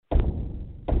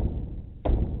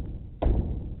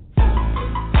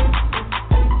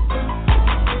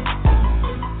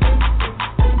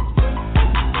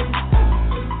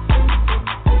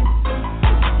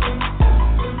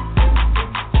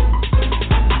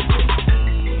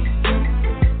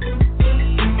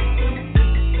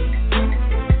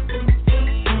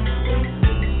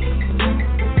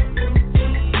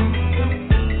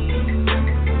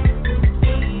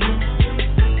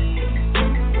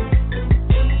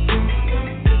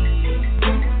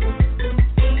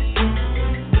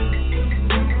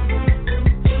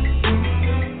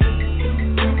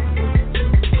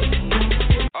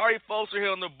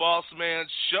Man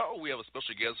show. We have a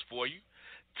special guest for you.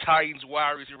 Titans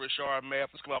wide receiver Rashard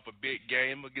Mathis coming off a big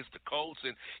game against the Colts,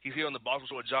 and he's here on the Bossman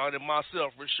Show with John and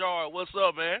myself. Rashard, what's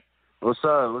up, man? What's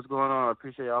up? What's going on? I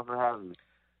appreciate y'all for having me.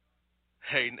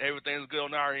 Hey, everything's good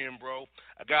on our end, bro.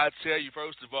 I gotta tell you,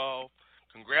 first of all,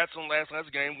 congrats on last night's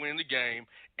game, winning the game,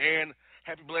 and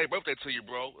happy belated birthday to you,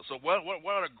 bro. So what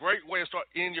a great way to start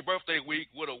in your birthday week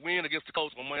with a win against the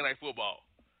Colts on Monday Night Football.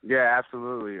 Yeah,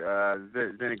 absolutely.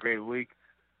 It's been a great week.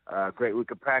 Great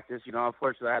week of practice.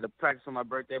 Unfortunately, I had to practice on my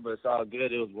birthday, but it's all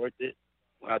good. It was worth it.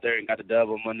 Went out there and got the dub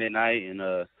on Monday night, and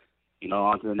on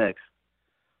to the next.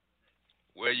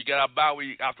 Well, you got a bye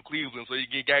week after Cleveland, so maybe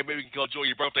you can go enjoy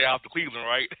your birthday after Cleveland,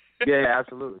 right? Yeah,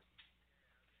 absolutely.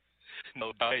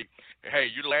 No, hey,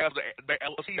 you're the last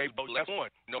LLC, bro. The last one.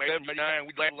 79,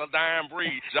 we the last dying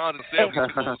breed. John's in 70.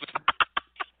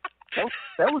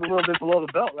 That was a little bit below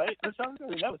the belt, right? That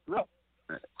was rough.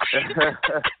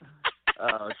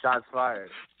 Shots fired.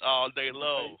 All day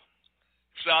low.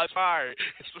 Shots fired.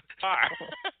 Fire.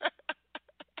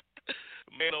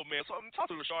 Man, oh, man. So I'm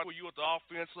talking to Rashard, you at the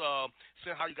offense,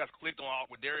 seeing how you guys clicked on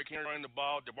with Derrick Henry running the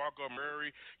ball, DeMarco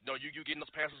Murray, you getting those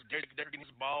passes, Derrick getting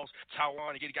his balls,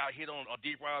 Tywan, you got hit on a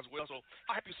deep run as well. So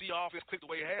I'm happy to see your offense click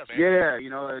the way it has, man. Yeah,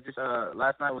 just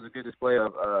last night was a good display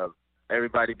of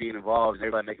everybody being involved,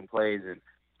 everybody making plays, and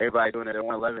everybody doing it at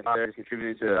 111. They're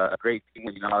contributing to a great team.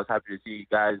 I was happy to see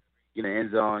guys in the end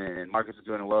zone, and Marcus was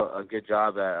doing a good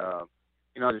job at,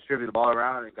 distributing the ball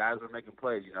around, and guys were making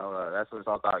plays. That's what it's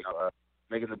all about.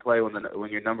 Making the play when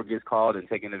your number gets called and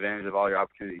taking advantage of all your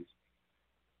opportunities.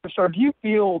 So do you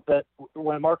feel that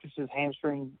when Marcus's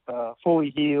hamstring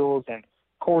fully heals and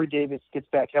Corey Davis gets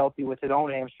back healthy with his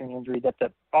own hamstring injury, that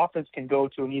the offense can go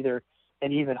to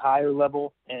an even higher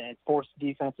level and force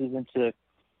defenses into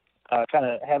kind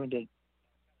of having to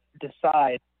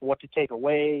decide what to take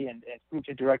away and who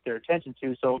to direct their attention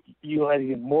to, so you'll have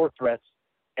even more threats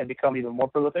and become even more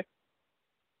prolific?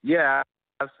 Yeah,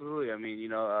 absolutely. I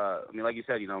mean, like you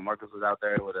said, Marcus was out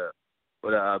there with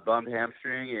a bummed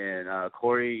hamstring, and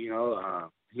Corey,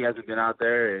 he hasn't been out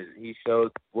there, and he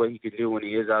showed what he can do when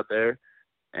he is out there.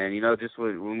 And just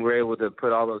when we're able to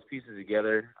put all those pieces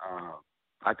together,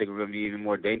 I think we're going to be even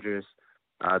more dangerous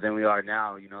than we are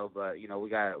now. But we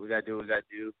got to do what we got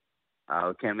to do.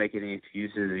 We can't make any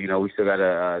excuses. We still got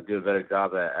to do a better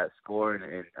job at scoring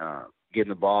and getting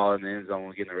the ball in the end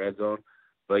zone, getting the red zone.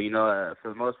 But,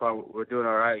 for the most part, we're doing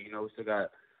all right. We still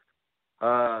got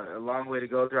a long way to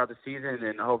go throughout the season,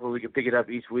 and hopefully we can pick it up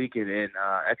each week and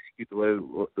execute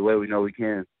the way we know we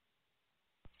can.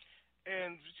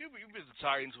 And you've been the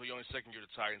Titans, you're only second year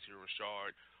the Titans here,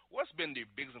 Rashard. What's been the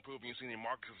biggest improvement you've seen in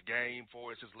Marcus' game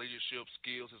for his leadership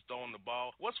skills, his throwing the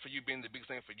ball? What's for you been the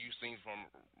biggest thing for you seen from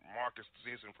Marcus to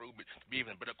his improvement to be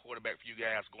even a better quarterback for you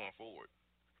guys going forward?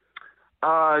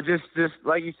 Just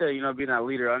like you said, being that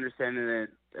leader, understanding that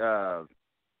the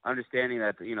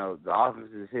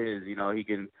offense is his. He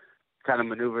can kind of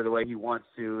maneuver the way he wants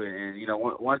to, and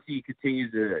once he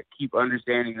continues to keep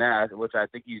understanding that, which I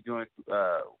think he's doing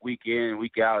week in,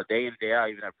 week out, day in, day out,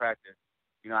 even at practice.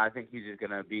 I think he's just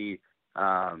gonna be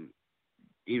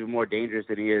even more dangerous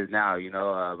than he is now.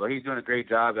 But he's doing a great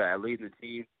job at leading the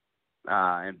team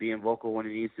and being vocal when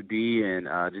he needs to be, and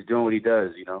just doing what he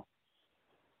does.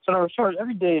 So now, Rashard,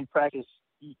 every day in practice,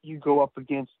 you go up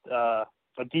against a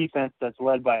defense that's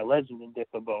led by a legend in Dick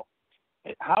LeBeau.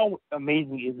 How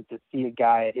amazing is it to see a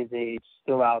guy at his age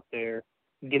still out there,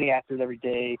 getting after it every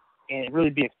day, and really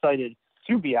be excited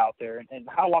to be out there? And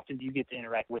how often do you get to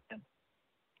interact with him?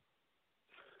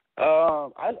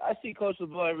 I see Coach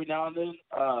LeBeau every now and then.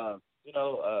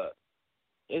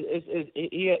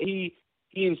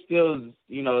 He instills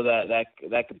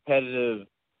that competitive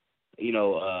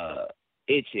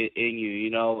itch in you.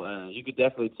 You could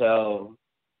definitely tell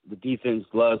the defense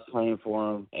loves playing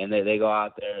for him, and they go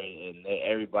out there and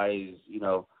everybody's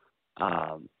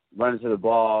running to the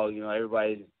ball.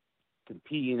 Everybody's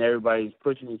competing, everybody's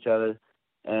pushing each other,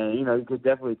 and you could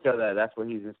definitely tell that that's what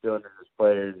he's instilling in his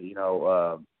players.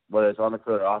 Whether it's on the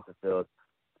field or off the field,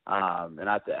 and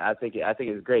I think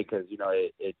it's great because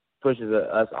it pushes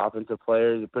us offensive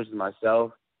players, it pushes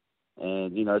myself,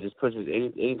 and just pushes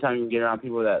anytime you can get around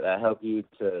people that help you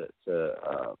to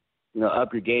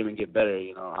up your game and get better.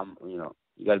 You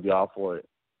got to be all for it.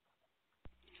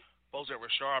 Folks, at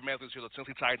Rashard Mathis here, the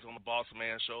Tennessee Titans on the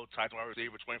Bossman Show. Titans wide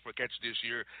receiver, 24 catches this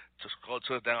year, to score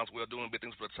touchdowns. We're doing big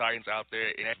things for the Titans out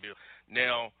there in Nashville.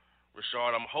 Now,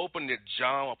 Rashard, I'm hoping that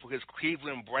John will put his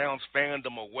Cleveland Browns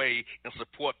fandom away and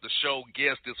support the show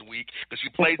guest this week because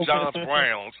you played John's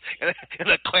Browns in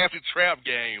a classic trap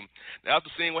game. Now,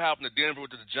 after seeing what happened to Denver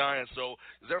with the Giants, so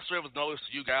is there service notice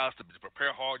to you guys to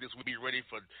prepare hard this week, be ready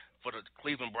for for the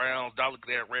Cleveland Browns not look at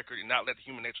their record and not let the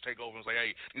human nature take over and say,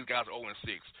 hey, these guys are 0-6.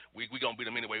 We gonna beat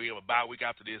them anyway. We have a bye week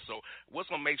after this. So what's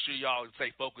gonna make sure y'all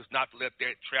stay focused, not to let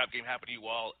that trap game happen to you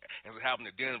all as it happened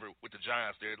to Denver with the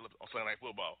Giants there on Sunday Night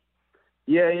Football?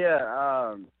 Yeah,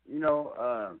 yeah.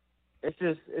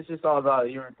 It's just all about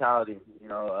your mentality. We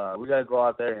gotta go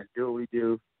out there and do what we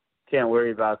do. Can't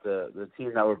worry about the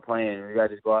team that we're playing. We gotta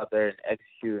just go out there and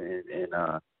execute and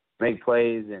make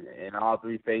plays in all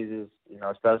three phases.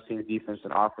 Special teams, defense,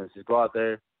 and offense. Just go out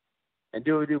there and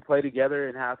do what we do. Play together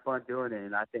and have fun doing it.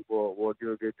 And I think we'll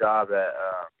do a good job at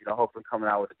hopefully coming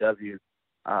out with a W.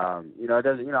 It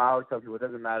doesn't. I always tell people it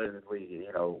doesn't matter in this league.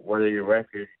 Whether your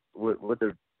record, what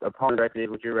the opponent record is,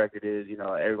 what your record is.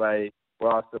 Everybody. We're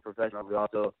all still professionals. We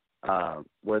also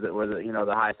we're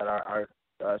the highest at our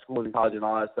schools and college and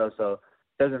all that stuff. So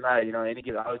it doesn't matter. Any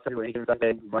given. I always tell you any given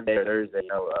Sunday, Monday or Thursday.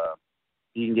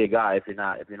 You can get got if you're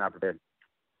not prepared.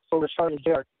 So the Charlotte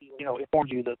JR,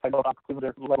 informed you that I know I'm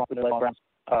Cleveland Browns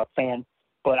fan,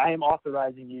 but I am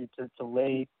authorizing you to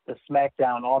lay the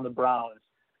smackdown on the Browns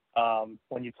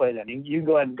when you play them. You can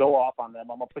go ahead and go off on them.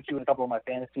 I'm gonna put you in a couple of my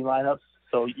fantasy lineups.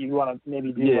 So you want to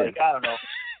maybe do I don't know.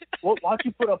 Well, why don't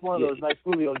you put up one of those nice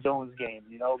Julio Jones games?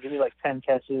 Give me like 10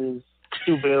 catches,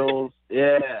 2 bills, 2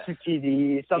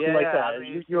 TDs, something like that.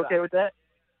 You okay with that?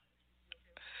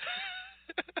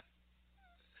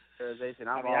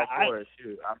 I'm all for it.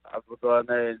 Shoot, I'm gonna go in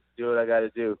there and do what I got to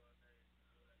do.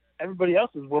 Everybody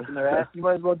else is whooping their ass. You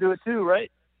might as well do it too,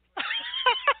 right?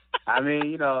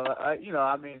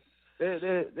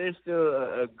 They're still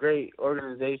a great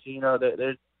organization.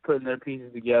 They're putting their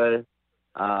pieces together.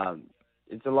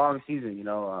 It's a long season. You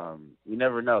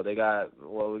never know. We got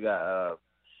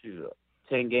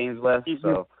 10 games left.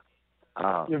 So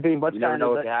you're being much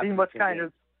kinder.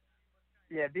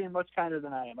 Being much kinder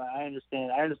than I am. I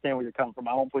understand. I understand where you're coming from.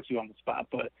 I won't put you on the spot,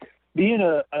 but being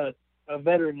a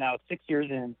veteran now, 6 years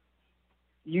in,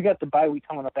 you got the bye week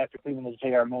coming up after Cleveland, as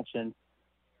JR mentioned.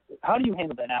 How do you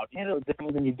handle that now? Do you handle it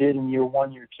differently than you did in year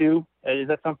 1, year 2? Is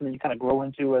that something that you kind of grow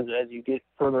into as you get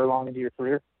further along into your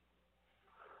career?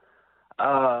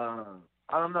 I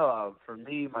don't know. For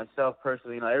me, myself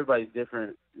personally, everybody's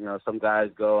different. Some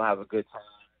guys go have a good time.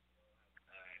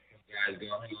 Some guys go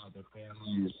hang out with their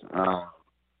families.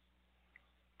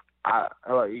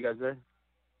 Hello, you guys there?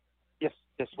 Yes,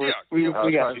 we got you.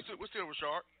 We're still with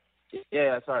Sharp.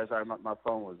 Yeah, sorry. My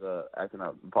phone was acting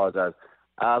up. Apologize.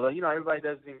 But everybody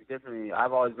does things differently.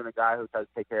 I've always been a guy who tries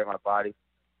to take care of my body.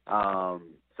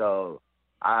 So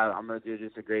I'm gonna do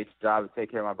just a great job to take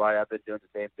care of my body. I've been doing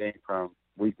the same thing from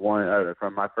week 1,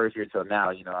 from my first year till now.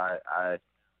 I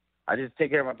just take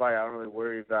care of my body. I don't really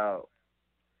worry about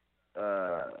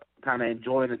kind of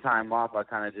enjoying the time off. I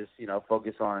kind of just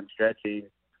focus on stretching,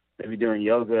 maybe doing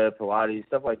yoga, Pilates,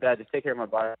 stuff like that. Just take care of my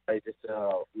body. Just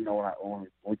when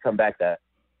we come back, that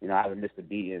I haven't missed a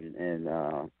beat, and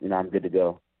I'm good to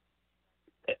go.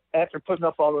 After putting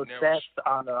up all those stats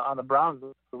on the Browns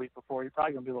the week before, you're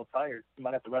probably gonna be a little tired. You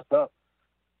might have to rest up.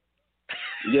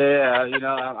 Yeah,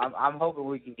 I'm hoping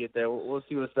we can get there. We'll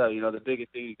see what's up. The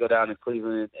biggest thing is go down to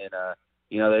Cleveland, and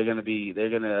they're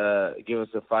gonna give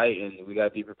us a fight, and we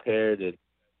gotta be prepared. And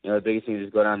the biggest thing is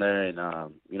just go down there and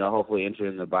hopefully enter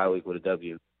in the bye week with a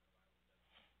W.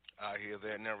 I hear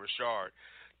that. Now, Rashard,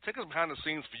 take us behind the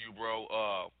scenes for you,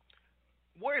 bro.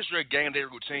 What is your game day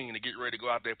routine to get ready to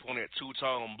go out there pulling that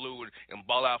two-tone blue and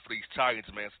ball out for these Titans,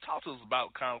 man? So talk to us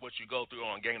about kind of what you go through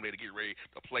on game day to get ready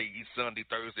to play each Sunday,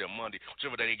 Thursday, or Monday,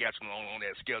 whichever day they got you on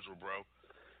that schedule, bro.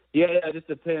 Yeah, it just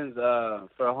depends.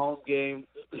 For a home game,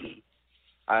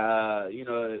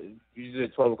 usually a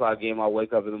 12 o'clock game, I'll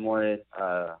wake up in the morning,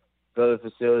 go to the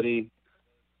facility,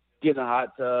 get in the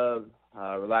hot tub,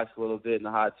 relax a little bit in the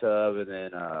hot tub, and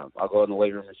then I'll go in the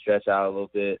weight room and stretch out a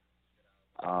little bit.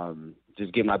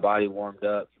 Just get my body warmed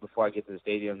up before I get to the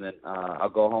stadium. Then I'll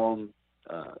go home,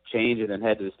 change, and then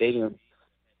head to the stadium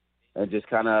and just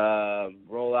kind of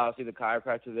roll out, see the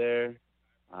chiropractor there,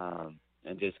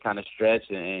 and just kind of stretch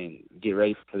and get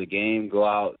ready for the game, go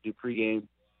out, do pregame,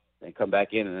 and come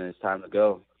back in, and then it's time to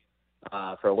go.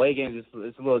 For away games,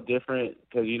 it's a little different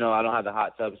because, I don't have the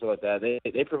hot tub and stuff like that.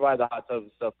 They provide the hot tub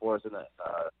and stuff for us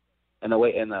in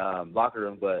the locker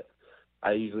room, but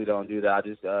I usually don't do that. I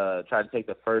just try to take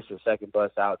the first or second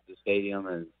bus out to the stadium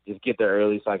and just get there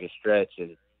early so I can stretch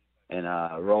and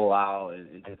roll out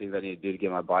and do things I need to do to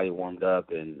get my body warmed up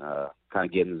and kind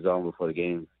of get in the zone before the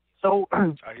game. So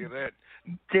I hear that.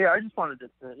 Jay, I just wanted to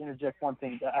interject one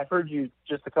thing. I've heard you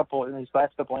just in these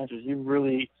last couple answers, you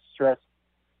really stressed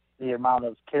the amount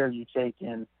of care you take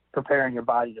in preparing your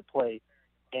body to play.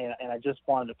 And I just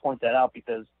wanted to point that out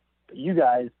because you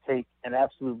guys take an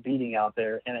absolute beating out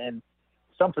there. And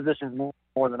some positions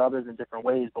more than others in different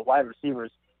ways, but wide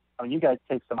receivers, I mean, you guys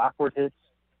take some awkward hits.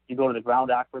 You go to the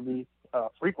ground awkwardly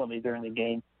frequently during the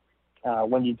game.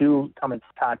 When you do come into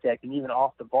contact, and even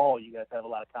off the ball, you guys have a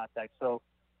lot of contact. So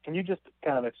can you just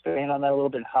kind of expand on that a little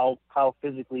bit, how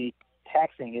physically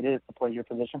taxing it is to play your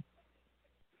position?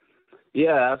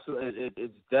 Yeah, absolutely.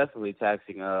 It's definitely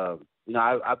taxing. I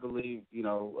believe,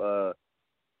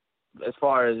 as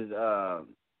far as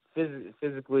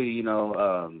physically,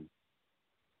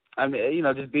 I mean,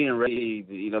 just being ready,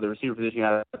 the receiver position, you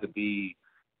have to be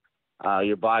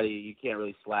your body. You can't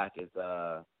really slack.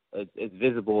 It's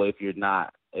visible if you're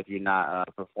not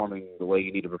performing the way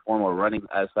you need to perform or running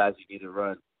as fast as you need to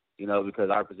run. Because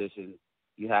our position,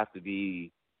 you have to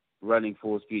be running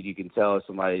full speed. You can tell if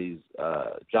somebody's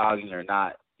jogging or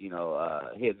not.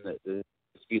 Hitting the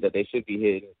speed that they should be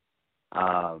hitting,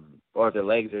 or if their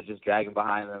legs are just dragging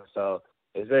behind them. So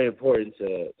it's very important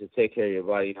to take care of your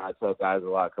body. I tell guys a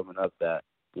lot coming up that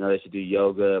they should do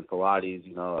yoga and Pilates.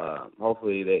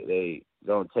 Hopefully they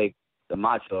don't take the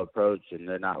macho approach and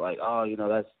they're not like, oh,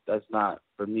 that's not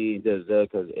for me, because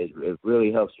it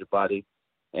really helps your body.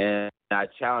 And I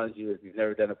challenge you, if you've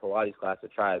never done a Pilates class, to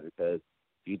try it, because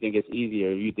if you think it's easy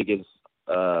or you think it's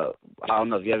I don't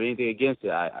know if you have anything against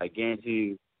it, I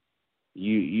guarantee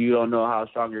you don't know how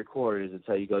strong your core is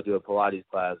until you go do a Pilates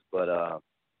class. But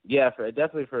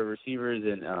definitely for receivers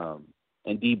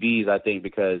and DBs, I think,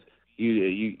 because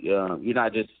you're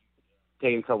not just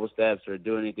taking a couple steps or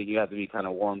doing anything. You have to be kind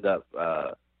of warmed up,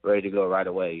 ready to go right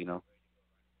away.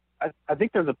 I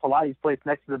think there's a Pilates place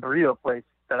next to the burrito place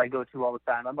that I go to all the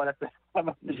time. I might have to I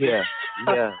might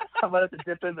have to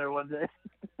dip in there one day.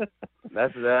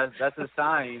 That's a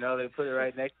sign, they put it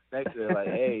right next to it, like,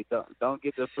 hey, don't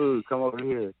get the food, come over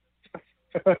here.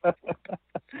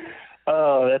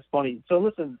 Oh, that's funny. So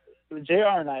listen,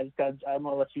 JR and I'm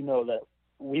gonna let you know that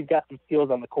we've got some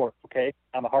skills on the court, okay,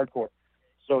 on the hard court.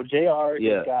 So JR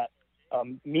has got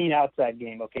mean outside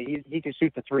game, okay. He can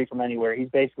shoot the three from anywhere. He's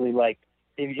basically like,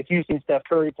 if you've seen Steph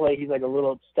Curry play, he's like a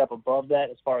little step above that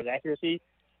as far as accuracy.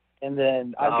 And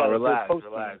then I've got a good post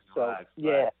game. So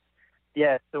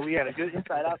yeah. So we had a good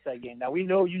inside-outside game. Now we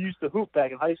know you used to hoop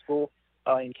back in high school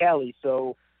in Cali.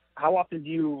 So how often do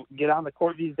you get on the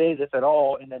court these days, if at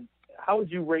all? And then how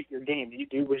would you rate your game?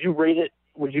 Would you rate it?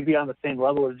 Would you be on the same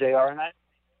level as JR and I?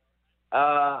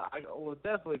 I will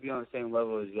definitely be on the same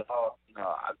level as y'all.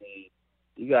 I mean,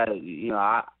 you got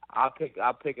to, I'll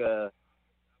pick a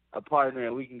partner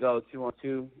and we can go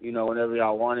 2-on-2, whenever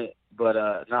y'all want it. But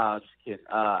no, I'm just kidding.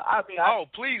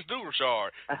 Please do,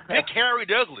 Rashard. Pick Harry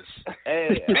Douglas.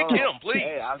 Hey, pick him, please.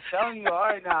 Hey, I'm telling you, all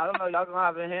right now. I don't know, y'all gonna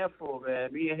have a handful,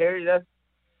 man. Me and Harry, that's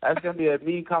gonna be a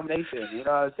mean combination. You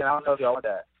know what I'm saying? I don't know if y'all want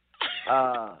that.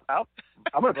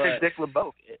 I'm gonna pick Dick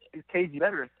LeBeau. He's KG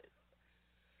veteran.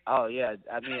 Oh yeah,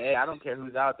 I mean, hey, I don't care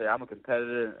who's out there. I'm a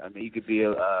competitor. I mean, you could be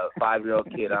a 5-year-old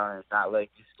kid on and not let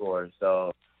you score.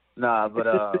 So, and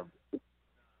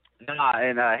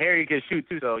Harry can shoot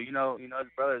too. So his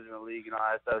brother's in the league and all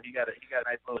that stuff. He got a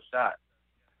nice little shot.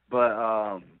 But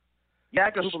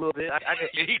I can hoop a little bit.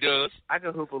 He does. I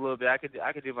can hoop a little bit. I could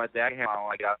do my thing. I can handle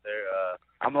my out there.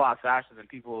 I'm a lot faster than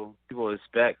people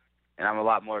expect, and I'm a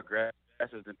lot more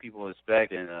aggressive than people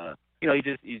expect. And people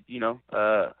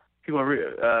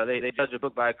they judge a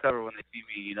book by a cover when they see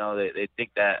me. They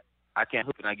think that I can't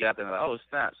hoop, and I get out there and they're like, oh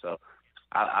snap. So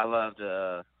I love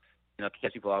to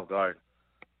catch people off guard.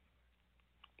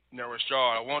 Now,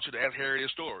 Rashard, I want you to ask Harry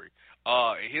this story.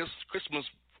 His Christmas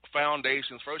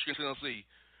Foundation's first year in Tennessee,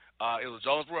 it was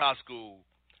Jonesboro High School.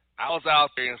 I was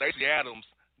out there, and Stacey Adams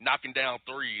knocking down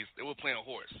threes. They were playing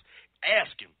horse.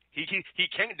 Ask him. He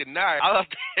can't deny it. I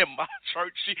left in my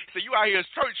church shoes. So you out here in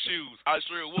church shoes. I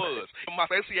sure it was. My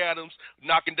Stacey Adams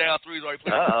knocking down threes while he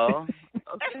playing. Uh-oh.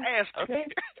 Okay. Ask him. Okay.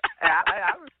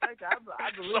 I respect that.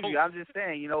 I believe you. I'm just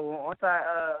saying, once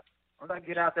I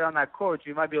get out there on that court,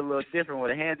 you might be a little different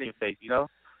with a hand in your face, Because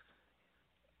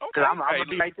Okay. I'm going to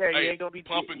be right there. You ain't going to be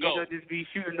just be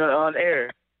shooting on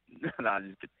air. No,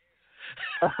 I'm just kidding.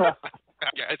 I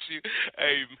got you.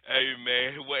 Hey,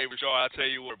 man. Wait, Rashard, I'll tell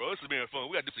you what, bro. This has been fun.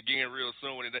 We got to do this again real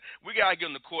soon. And we got to get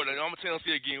on the court. And I'm going to tell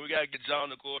you again, we got to get John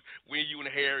on the court when you and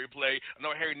Harry play. I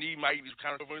know Harry might be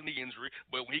kind of over a knee injury,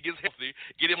 but when he gets healthy,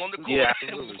 get him on the court. Yeah,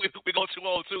 absolutely. we go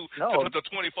 2-on-2 to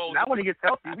 24. Not when he gets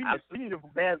healthy. We need a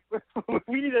bad.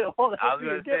 We need a whole. I was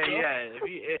going to say, yeah.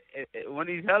 When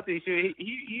he's healthy,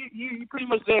 he pretty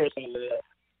much there.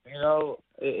 So,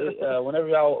 whenever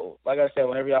y'all, like I said,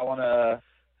 whenever y'all want to,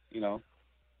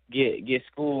 get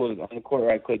school on the court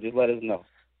right quick, just let us know.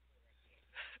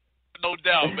 No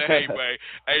doubt, man. Hey, man.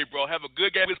 Hey, bro, have a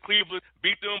good game against Cleveland.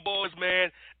 Beat them boys,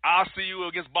 man. I'll see you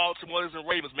against Baltimore and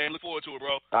Ravens, man. Look forward to it,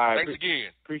 bro. All right. Thanks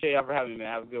again. Appreciate y'all for having me, man.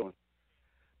 Have a good one.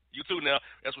 You too now.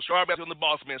 That's what Sharp on the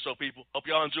Bossman Show, people. Hope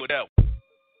y'all enjoyed that.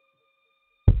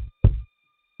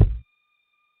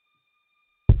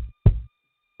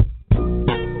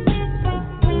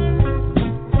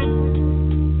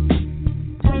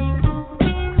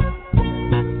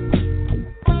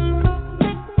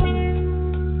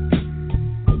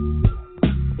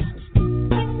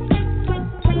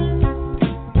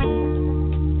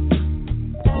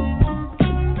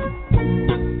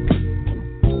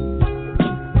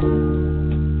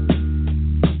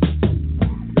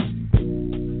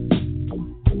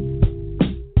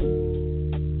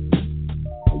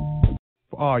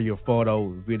 All your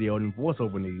photo, video, and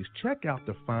voiceover needs, check out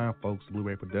the fine folks at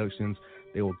Blueberry Productions.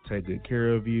 They will take good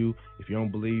care of you. If you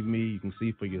don't believe me, you can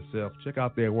see for yourself. Check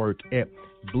out their work at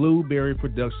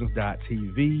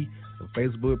blueberryproductions.tv, the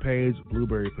Facebook page,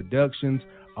 Blueberry Productions,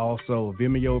 also a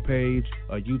Vimeo page,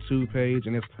 a YouTube page,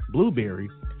 and it's Blueberry,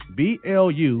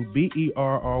 BLUBERRY,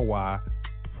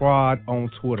 Prod on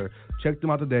Twitter. Check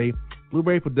them out today.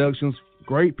 Blueberry Productions,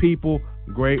 great people,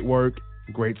 great work,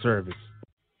 great service.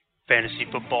 Fantasy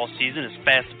football season is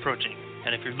fast approaching,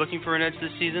 and if you're looking for an edge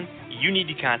this season, you need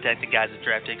to contact the guys at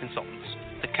Draft Day Consultants.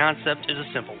 The concept is a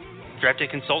simple. Draft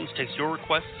Day Consultants takes your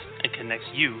requests and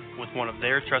connects you with one of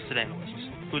their trusted analysts,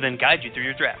 who then guide you through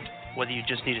your draft, whether you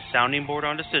just need a sounding board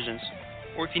on decisions,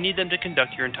 or if you need them to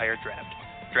conduct your entire draft.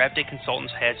 Draft Day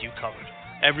Consultants has you covered.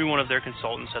 Every one of their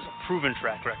consultants has a proven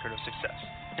track record of success,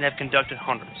 and have conducted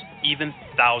hundreds, even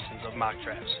thousands of mock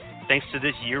drafts. Thanks to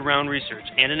this year-round research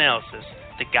and analysis,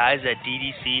 the guys at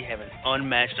DDC have an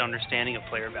unmatched understanding of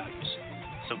player values.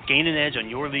 So gain an edge on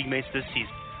your league mates this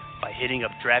season by hitting up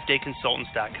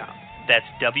draftdayconsultants.com. That's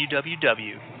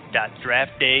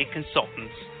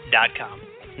www.draftdayconsultants.com.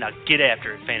 Now get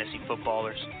after it, fantasy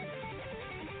footballers.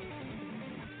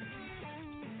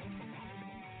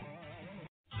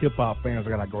 Hip-hop fans, I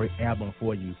got a great album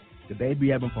for you. The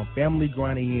debut album from Family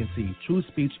Grind ENT, True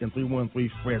Speech and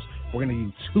 313 Fresh. We're going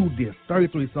to give you 2 discs,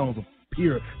 33 songs of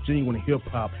pure, genuine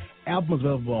hip-hop. Albums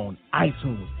available on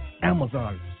iTunes,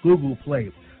 Amazon, Google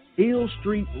Play,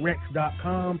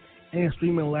 illstreetrex.com, and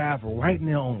streaming live right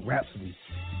now on Rhapsody,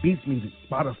 Beats Music,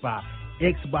 Spotify,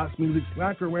 Xbox Music,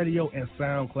 Slacker Radio, and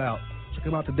SoundCloud. Check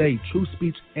them out today. True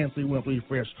Speech and 313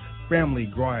 Fresh. Family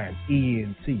Grind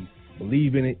ENT.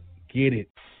 Believe in it. Get it.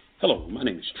 Hello, my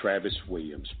name is Travis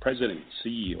Williams, President and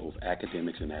CEO of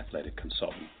Academics and Athletic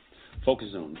Consulting,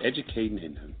 focusing on educating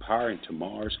and empowering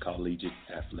tomorrow's collegiate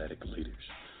athletic leaders.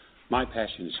 My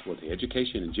passion is for the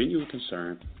education and genuine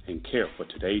concern and care for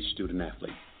today's student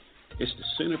athlete. It's the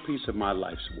centerpiece of my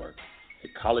life's work. A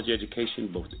college education,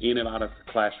 both in and out of the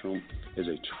classroom, is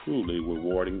a truly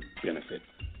rewarding benefit.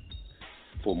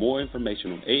 For more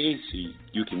information on AAC,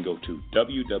 you can go to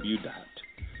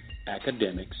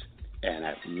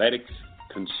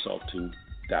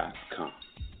www.academicsandathleticsconsulting.com.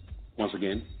 Once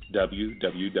again,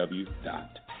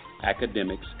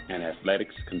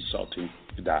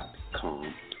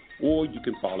 www.academicsandathleticsconsulting.com, or you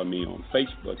can follow me on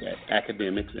Facebook at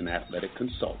Academics and Athletic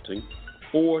Consulting,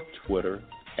 or Twitter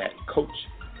at Coach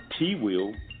T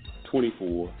Will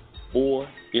 24, or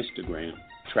Instagram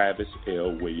Travis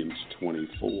L Williams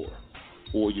 24,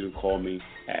 or you can call me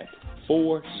at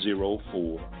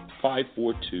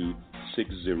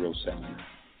 404-542-6079.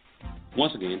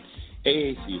 Once again,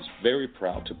 AAC is very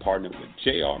proud to partner with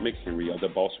J.R. McHenry of the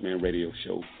Bossman Radio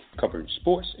Show, covering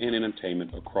sports and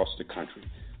entertainment across the country.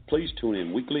 Please tune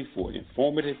in weekly for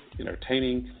informative,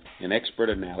 entertaining, and expert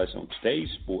analysis on today's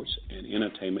sports and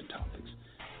entertainment topics.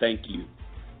 Thank you.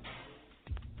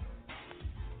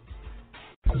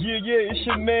 Yeah, it's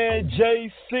your man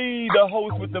JC, the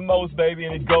host with the most, baby,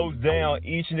 and it goes down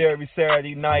each and every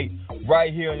Saturday night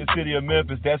right here in the city of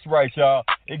Memphis. That's right, y'all.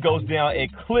 It goes down at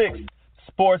Clicks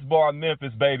Sports Bar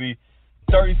Memphis, baby.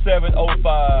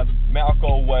 3705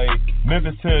 Malco Way,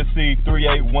 Memphis, Tennessee,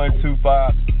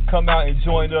 38125. Come out and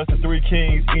join us, the Three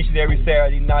Kings, each and every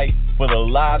Saturday night for the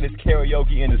livest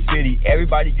karaoke in the city.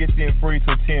 Everybody gets in free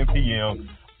till 10 p.m.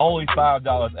 Only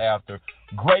 $5 after.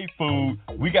 Great food.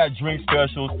 We got drink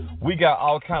specials. We got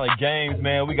all kind of games,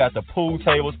 man. We got the pool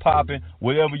tables popping.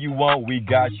 Whatever you want, we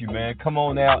got you, man. Come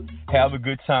on out. Have a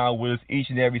good time with us each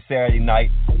and every Saturday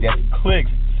night. That's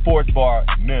Clicks Sports Bar,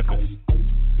 Memphis.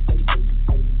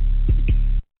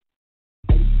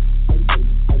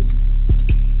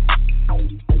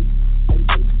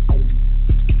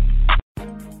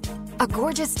 A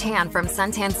gorgeous tan from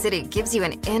Suntan City gives you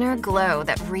an inner glow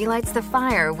that relights the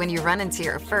fire when you run into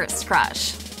your first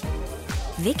crush.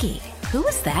 Vicky, who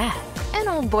was that? An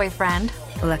old boyfriend.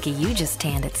 Lucky you just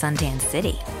tanned at Suntan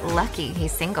City. Lucky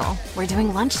he's single. We're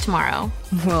doing lunch tomorrow.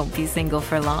 Won't be single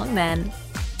for long then.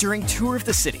 During Tour of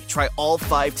the City, try all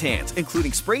 5 tans,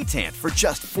 including spray tan, for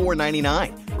just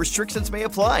 $4.99. Restrictions may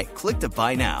apply. Click to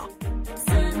buy now.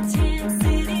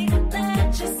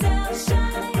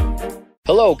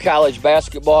 Hello, college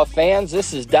basketball fans.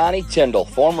 This is Donnie Tyndall,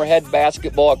 former head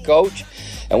basketball coach,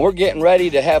 and we're getting ready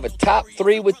to have a top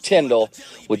 3 with Tyndall,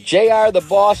 with JR the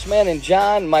Bossman and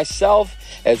John, myself,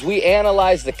 as we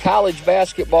analyze the college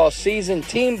basketball season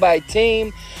team by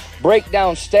team, break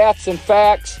down stats and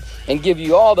facts, and give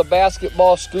you all the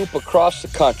basketball scoop across the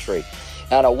country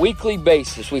on a weekly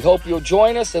basis. We hope you'll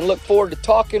join us and look forward to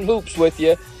talking hoops with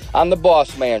you on the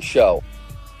Bossman Show.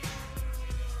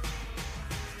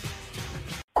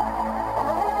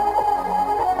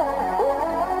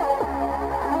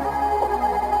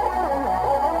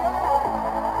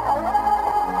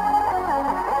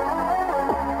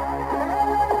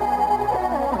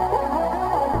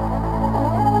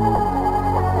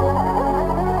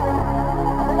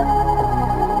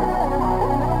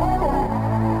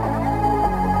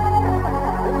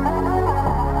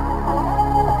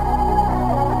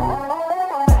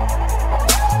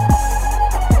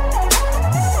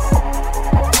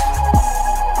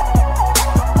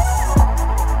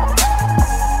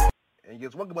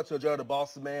 Welcome back to the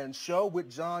Bossman Show with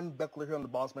John Beckler here on the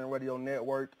Bossman Radio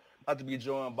Network. About to be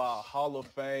joined by a Hall of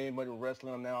Fame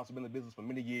wrestling announcer, been in the business for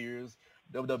many years,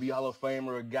 WWE Hall of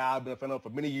Famer, a guy I've been a fan of for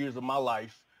many years of my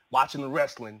life, watching the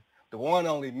wrestling, the one and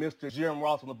only Mr. Jim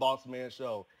Ross on the Bossman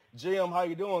Show. Jim, how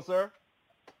you doing, sir?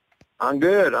 I'm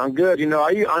good. You know,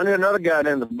 I knew another guy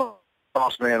named the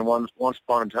Bossman once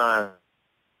upon a time.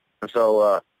 And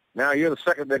so now you're the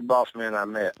second big Bossman I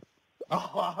met.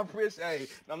 Oh, I appreciate it.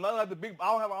 I'm not like the big.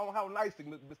 I don't have a nice stick,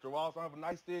 Mr. Ross. I don't have a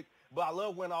nice stick, but I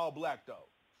love wearing all black though.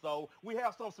 So we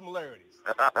have some similarities.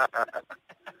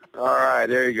 All right,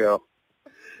 there you go.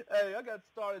 Hey, I got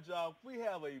started, y'all. We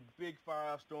have a big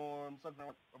firestorm, something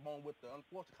wrong with the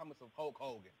unfortunate comments of Hulk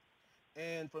Hogan,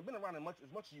 and for being around as much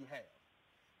as you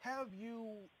have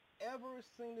you ever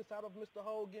seen this out of Mr.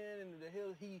 Hogan and the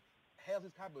hell he has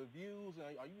this type of views?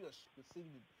 And are you just to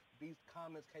see these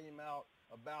comments came out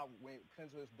about when it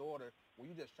comes to his daughter, were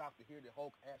you just shocked to hear that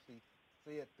Hulk actually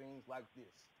said things like this?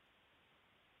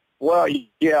 Well,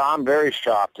 yeah, I'm very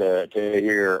shocked to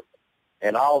hear,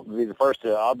 and I'll be the first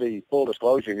to, I'll be full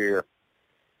disclosure here.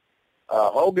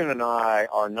 Hogan and I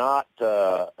are not,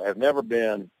 have never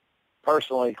been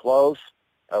personally close.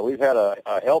 We've had a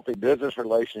healthy business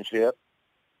relationship,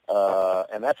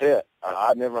 and that's it.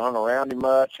 I've never hung around him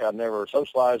much. I've never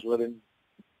socialized with him.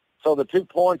 So the 2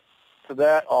 points to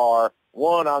that are,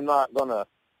 one, I'm not going to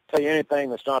tell you anything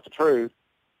that's not the truth.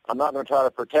 I'm not going to try to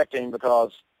protect him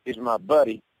because he's my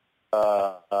buddy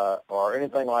or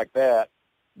anything like that.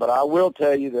 But I will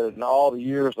tell you that in all the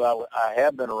years that I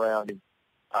have been around him,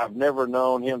 I've never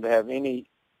known him to have any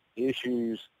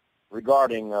issues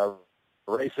regarding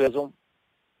racism.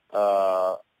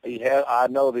 I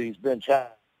know that he's been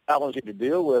challenging to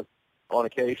deal with on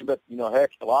occasion, but, you know,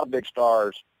 heck, a lot of big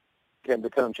stars can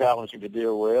become challenging to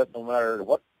deal with, no matter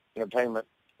what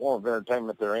form of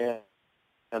entertainment they're in.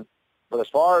 But as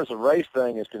far as the race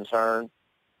thing is concerned,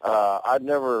 I've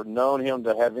never known him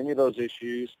to have any of those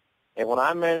issues. And when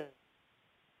I managed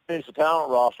the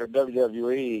talent roster at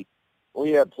WWE,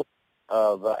 we had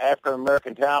of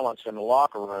African-American talents in the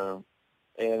locker room,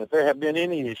 and if there had been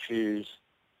any issues,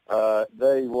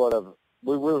 we would have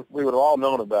all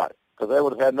known about it, because they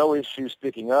would have had no issues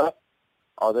speaking up,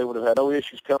 or they would have had no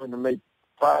issues coming to me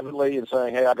privately and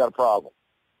saying, hey, I got a problem.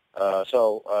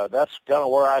 So that's kind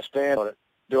of where I stand on it.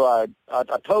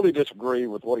 I totally disagree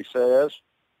with what he says.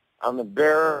 I'm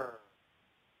embarrassed,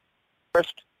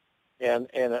 and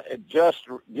it just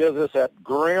gives us that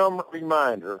grim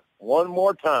reminder one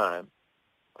more time,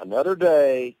 another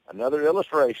day, another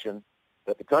illustration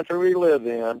that the country we live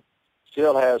in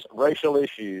still has racial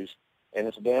issues, and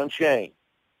it's a damn shame.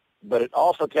 But it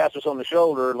also taps us on the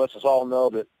shoulder and lets us all know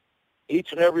that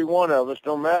each and every one of us,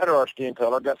 no matter our skin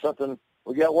color,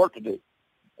 we got work to do.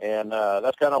 And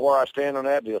that's kind of where I stand on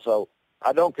that deal. So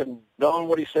I don't condone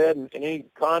what he said in any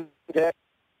context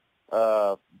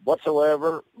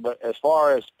whatsoever. But as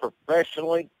far as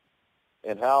professionally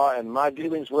and my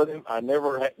dealings with him, I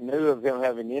never knew of him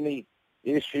having any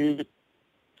issues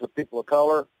with people of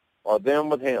color or them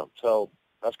with him. So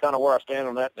that's kind of where I stand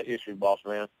on that issue, boss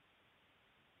man.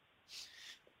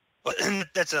 Well,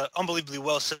 that's unbelievably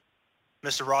well said,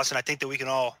 Mr. Ross, and I think that we can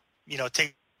all,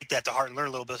 take that to heart and learn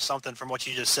a little bit of something from what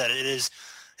you just said. It is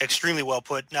extremely well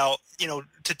put. Now,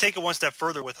 to take it one step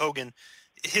further with Hogan,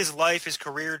 his life, his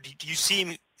career, do you see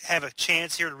him have a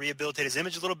chance here to rehabilitate his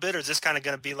image a little bit, or is this kind of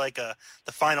going to be like the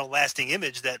final lasting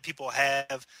image that people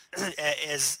have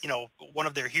as, you know, one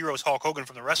of their heroes, Hulk Hogan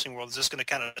from the wrestling world? Is this going to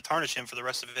kind of tarnish him for the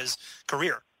rest of his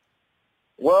career?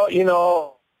 Well, you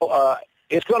know,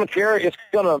 it's going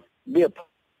to be a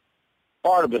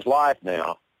part of his life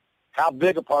now. How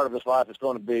big a part of his life it's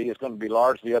going to be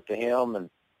largely up to him and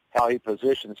how he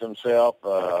positions himself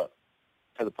to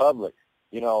the public.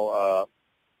 You know,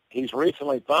 he's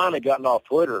recently finally gotten off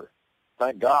Twitter,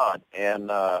 thank God, and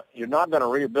you're not going to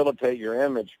rehabilitate your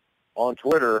image on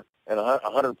Twitter at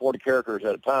 140 characters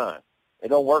at a time. It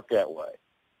don't work that way.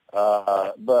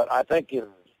 But I think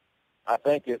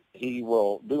he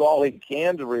will do all he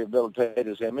can to rehabilitate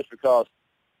his image because,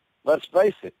 let's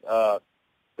face it,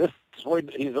 this is where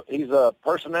he's a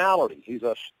personality. He's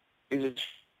a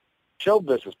show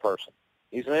business person.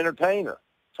 He's an entertainer.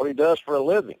 That's what he does for a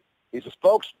living. He's a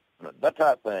spokesman, that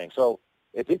type of thing. So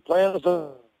if he plans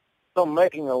on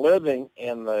making a living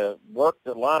in the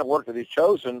line of work that he's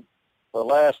chosen for the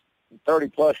last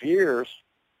 30-plus years,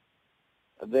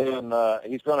 then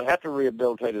he's going to have to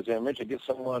rehabilitate his image and get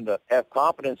someone to have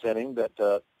confidence in him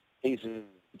that he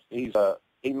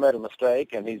made a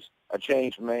mistake and he's a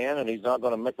changed man and he's not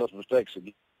going to make those mistakes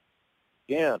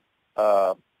again.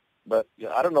 But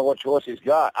I don't know what choice he's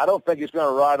got. I don't think he's going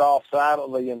to ride off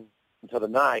silently into the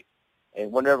night,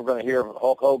 and we're never going to hear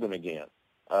Hulk Hogan again.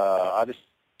 I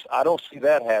don't see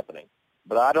that happening.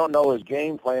 But I don't know his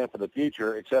game plan for the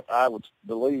future, except I would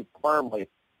believe firmly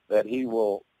that he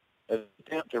will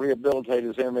attempt to rehabilitate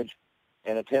his image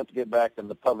and attempt to get back in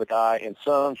the public eye in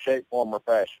some shape, form, or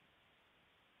fashion.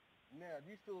 Now,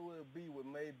 do you feel it will be with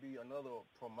maybe another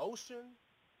promotion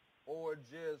or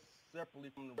just separately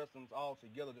from the wrestlers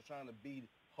altogether, just trying to be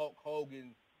Hulk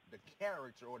Hogan, the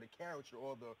character or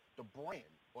the brand,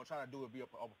 or trying to do it via a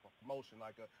promotion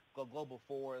like a Global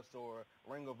Force or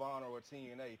Ring of Honor or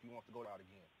TNA if he wants to go out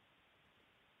again?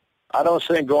 I don't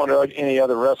see him going to any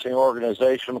other wrestling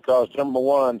organization because, number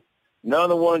one, none of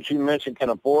the ones you mentioned can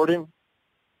afford him.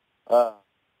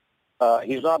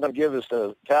 He's not going to give his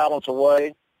talents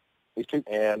away. He's too,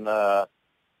 and I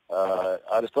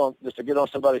just to get on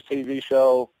somebody's TV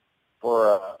show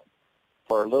for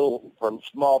a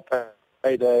small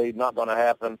payday, not going to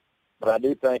happen. But I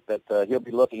do think that he'll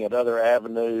be looking at other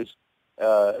avenues.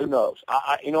 Who knows?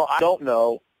 I don't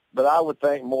know, but I would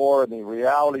think more in the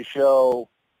reality show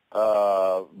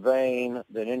vein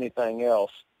than anything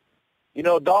else. You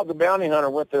know, Dog the Bounty Hunter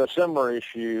went through a similar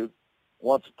issue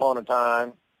once upon a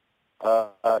time.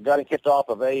 Got him kicked off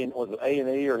of A&E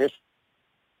or History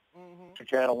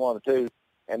Channel 1 or 2,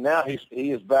 and now he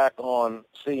is back on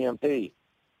CMT.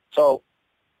 So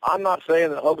I'm not saying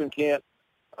that Hogan can't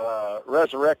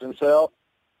resurrect himself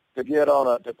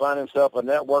to find himself a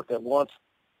network that wants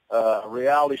a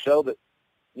reality show that,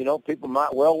 you know, people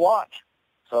might well watch.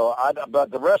 So,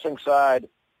 but the wrestling side,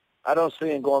 I don't see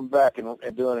him going back and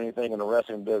doing anything in the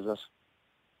wrestling business.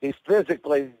 He's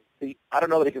physically, I don't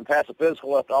know that he can pass a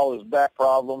physical after all his back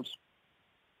problems,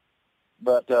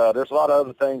 but there's a lot of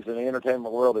other things in the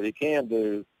entertainment world that he can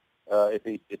do if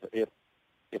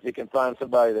he can find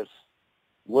somebody that's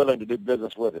willing to do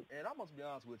business with him. And I must be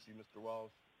honest with you, Mr.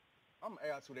 Ross. I'm an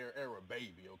Attitude Era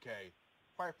baby, okay?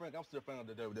 Quite frankly, I'm still a fan of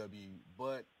the WWE,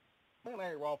 but Monday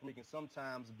Night Raw for me can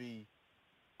sometimes be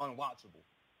unwatchable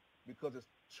because it's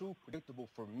too predictable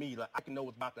for me. Like, I can know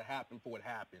what's about to happen before it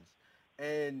happens.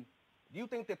 And do you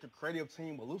think that the creative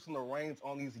team will loosen the reins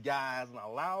on these guys and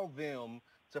allow them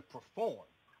to perform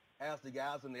as the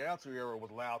guys in the Attitude Era was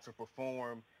allowed to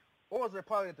perform? Or is it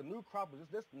probably that the new crop is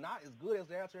just not as good as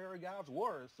the Attitude Era guys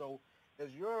were? So as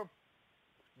you're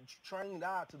trained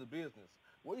eye to the business,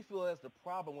 what do you feel is the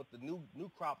problem with the new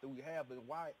crop that we have, and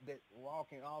why that Raw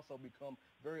can also become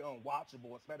very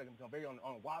unwatchable, and SmackDown can become very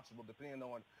unwatchable depending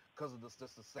on, because of just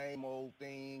the same old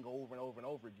thing over and over and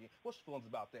over again? What's your feelings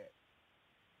about that?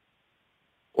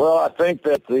 Well, I think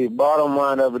that the bottom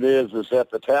line of it is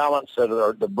that the talents that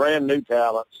are the brand new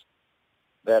talents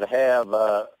that have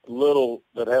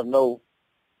no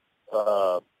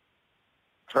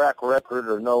track record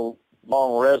or no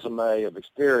long resume of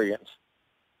experience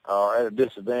are at a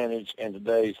disadvantage in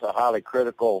today's highly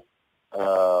critical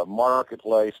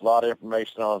marketplace. A lot of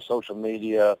information on social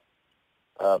media.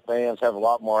 Fans have a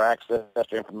lot more access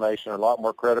to information, are a lot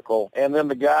more critical. And then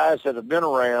the guys that have been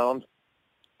around,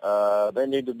 they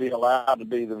need to be allowed to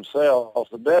be themselves.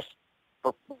 The best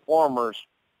performers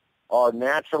are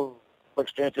natural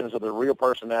extensions of their real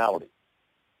personality.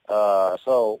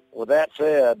 So with that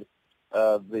said,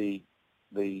 the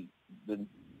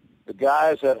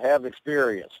guys that have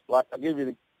experience, like I'll give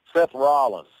you Seth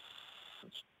Rollins,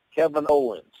 Kevin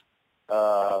Owens,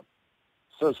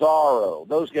 Cesaro.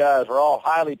 Those guys are all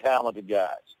highly talented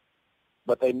guys,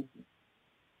 but they've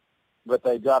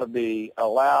got to be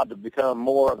allowed to become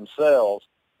more of themselves,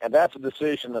 and that's a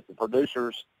decision that the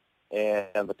producers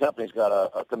and the company's got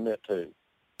to commit to.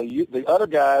 The other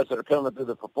guys that are coming through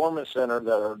the performance center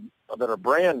that are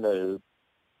brand new,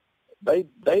 they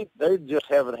just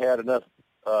haven't had enough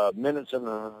minutes in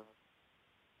the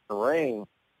ring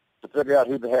to figure out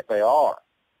who the heck they are.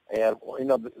 And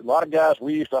a lot of guys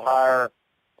we used to hire.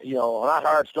 When I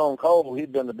hired Stone Cold,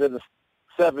 he'd been in the business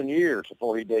 7 years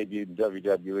before he debuted in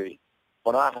WWE.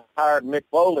 When I hired Mick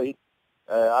Foley,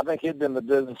 I think he'd been in the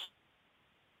business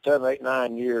 7, 8,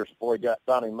 9 years before he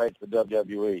finally made it to the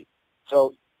WWE.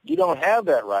 So you don't have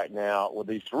that right now with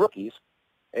these rookies.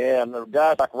 And the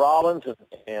guys like Rollins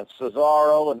and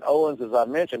Cesaro and Owens, as I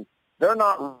mentioned, they're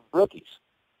not rookies.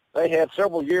 They had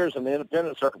several years in the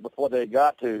independent circuit before they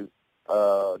got to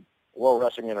World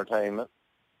Wrestling Entertainment.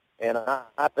 And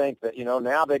I think that,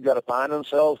 now they've got to find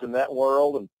themselves in that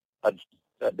world and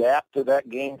adapt to that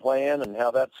game plan and how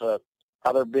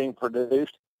they're being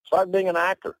produced. It's like being an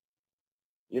actor.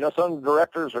 Some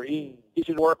directors are easy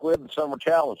to work with and some are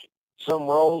challenging. Some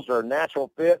roles are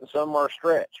natural fit and some are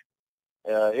stretch.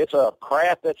 It's a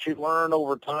craft that you learn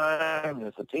over time, and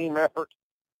it's a team effort.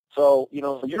 So,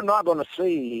 you're not going to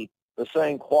see the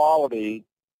same quality,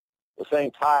 the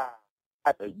same type,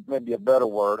 is maybe a better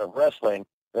word, of wrestling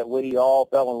that we all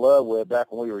fell in love with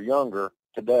back when we were younger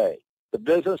today. That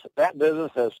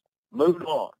business has moved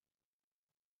on,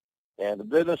 and the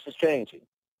business is changing.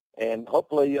 And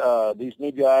hopefully these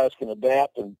new guys can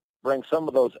adapt and bring some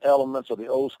of those elements of the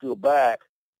old school back.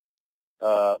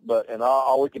 But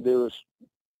all we can do is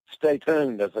stay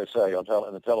tuned, as they say, in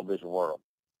the television world.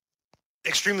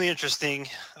 Extremely interesting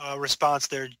response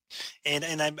there,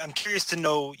 and I'm curious to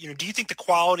know, do you think the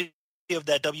quality of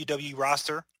that WWE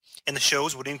roster and the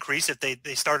shows would increase if they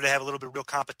started to have a little bit of real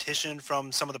competition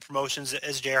from some of the promotions,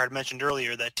 as JR had mentioned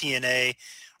earlier, that TNA,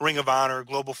 Ring of Honor,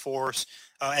 Global Force,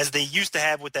 as they used to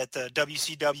have with that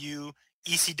WCW,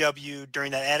 ECW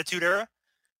during that Attitude Era?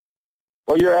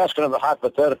 Well, you're asking them the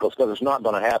hypotheticals because it's not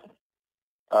going to happen.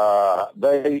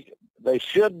 They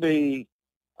should be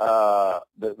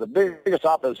the biggest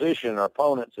opposition or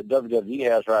opponents that WWE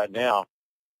has right now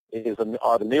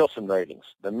are the Nielsen ratings,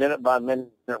 the minute-by-minute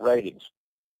ratings.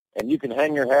 And you can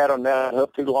hang your hat on that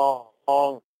hook too long,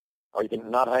 or you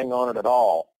can not hang on it at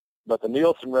all. But the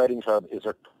Nielsen ratings is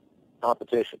our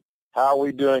competition. How are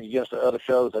we doing against the other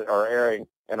shows that are airing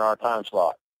in our time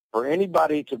slot? For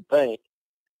anybody to think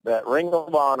that Ring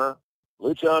of Honor,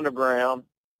 Lucha Underground,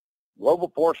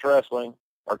 Global Force Wrestling,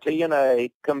 or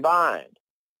TNA combined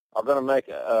are going to make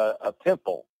a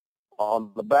pimple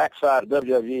on the backside of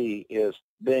WWE is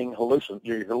being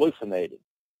hallucinated.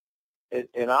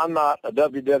 And I'm not a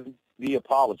WWE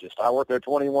apologist. I worked there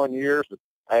 21 years.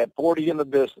 I had 40 in the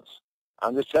business.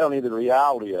 I'm just telling you the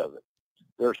reality of it.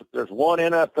 There's one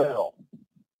NFL.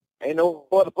 Ain't no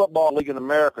other football league in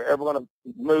America ever going to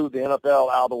move the NFL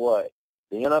out of the way.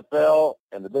 The NFL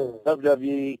and the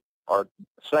WWE are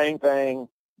the same thing,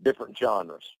 different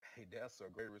genres. Hey, that's a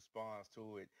great response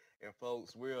to it. And,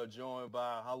 folks, we are joined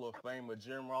by Hall of Famer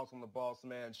Jim Ross on the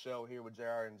Bossman Show here with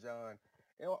JR and John.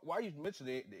 And why you mentioned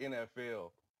the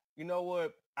NFL, you know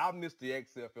what? I missed the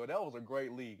XFL. That was a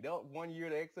great league. That 1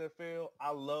 year, the XFL, I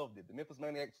loved it. The Memphis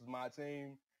Maniacs was my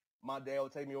team. My dad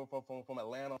would take me over from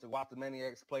Atlanta to watch the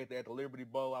Maniacs play there at the Liberty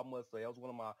Bowl. I must say, that was one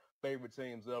of my favorite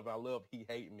teams ever. I love He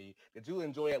Hate Me. Did you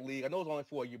enjoy that league? I know it was only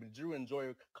for you, but did you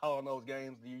enjoy calling those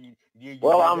games?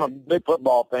 Well, I'm a big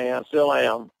football fan, still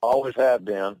am, always have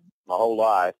been my whole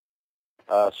life.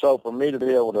 So for me to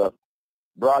be able to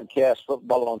broadcast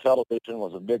football on television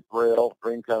was a big thrill,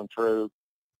 dream come true,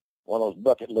 one of those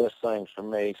bucket list things for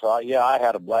me. So, I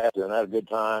had a blast and I had a good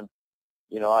time.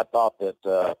 I thought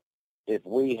that if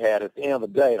we had, at the end of the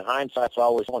day, and hindsight's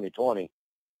always 20/20,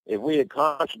 if we had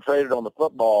concentrated on the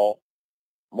football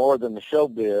more than the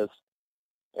showbiz,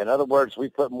 in other words, we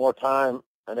put more time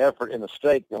and effort in the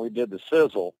steak than we did the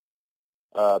sizzle,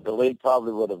 the league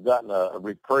probably would have gotten a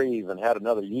reprieve and had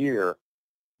another year.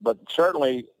 But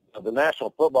certainly the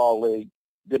National Football League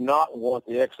did not want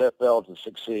the XFL to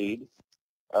succeed.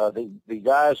 The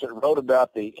guys that wrote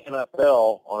about the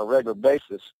NFL on a regular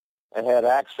basis and had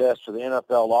access to the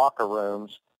NFL locker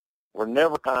rooms were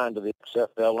never kind to the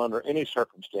XFL under any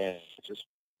circumstances.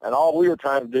 And all we were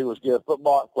trying to do was give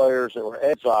football players that were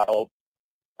exiled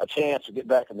a chance to get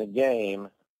back in the game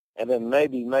and then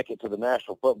maybe make it to the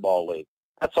National Football League.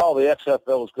 That's all the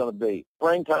XFL is going to be.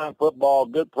 Springtime football,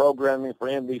 good programming for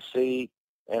NBC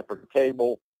and for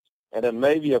cable, and then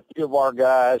maybe a few of our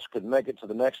guys could make it to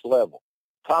the next level.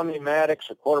 Tommy Maddox,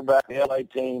 a quarterback in the LA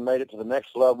team, made it to the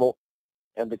next level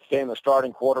and became the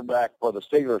starting quarterback for the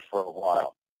Steelers for a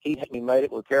while. He made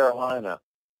it with Carolina.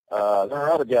 There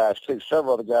are other guys, too,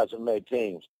 several other guys that made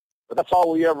teams. But that's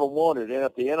all we ever wanted. And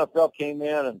if the NFL came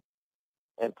in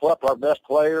and plucked our best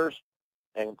players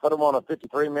and put them on a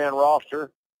 53-man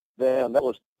roster, then that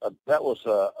was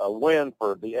a win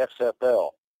for the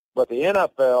XFL. But the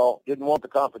NFL didn't want the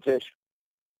competition.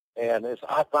 And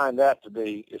I find that to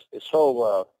be it's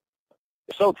so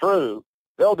true.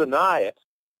 They'll deny it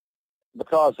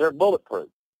because they're bulletproof.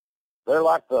 They're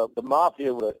like the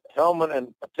mafia with a helmet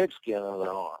and a pigskin on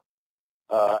their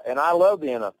arm. And I love the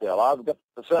NFL. I've got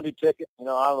the Sunday ticket.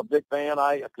 I'm a big fan.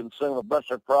 I consume a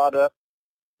bunch of product.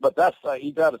 But that's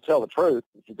you got to tell the truth.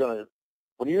 If you're going to,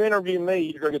 when you interview me,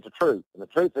 you're going to get the truth. And the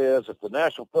truth is, if the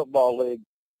National Football League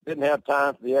didn't have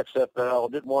time for the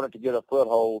XFL, didn't want it to get a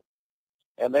foothold,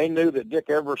 and they knew that Dick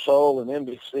Ebersol and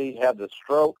NBC had the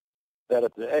stroke, that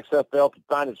if the XFL could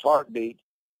find its heartbeat,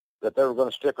 that they were going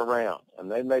to stick around.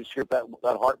 And they made sure that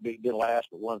heartbeat didn't last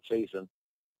but one season.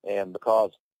 And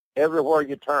because everywhere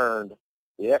you turned,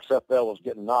 the XFL was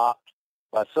getting knocked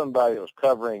by somebody that was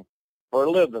covering for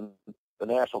a living the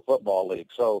National Football League.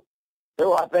 So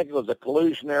I think it was a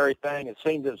collusionary thing. It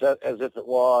seemed as if it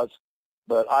was,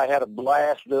 but I had a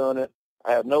blast doing it.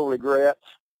 I have no regrets.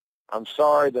 I'm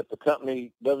sorry that the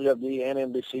company, WWE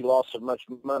and NBC, lost so much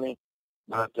money,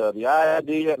 but the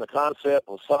idea and the concept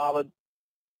was solid.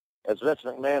 As Vince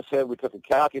McMahon said, we took a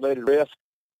calculated risk,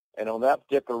 and on that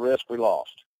particular risk, we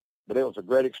lost. But it was a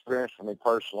great experience for me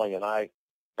personally, and I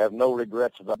have no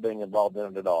regrets about being involved in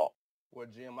it at all. Well,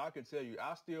 Jim, I can tell you,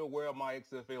 I still wear my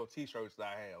XFL T-shirts that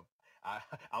I have.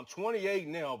 I'm 28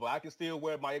 now, but I can still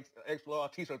wear my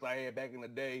XFL T-shirts I had back in the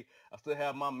day. I still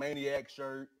have my Maniac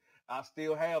shirt. I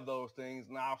still have those things.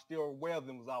 Now, I still wear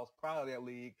them because I was proud of that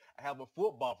league. I have a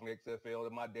football from XFL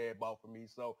that my dad bought for me.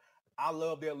 So I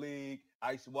love that league.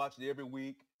 I used to watch it every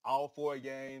week, all 4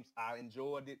 games. I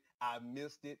enjoyed it. I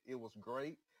missed it. It was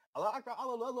great. I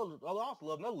also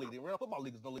love another league. The Real Football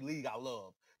League is another league I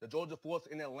love. The Georgia Force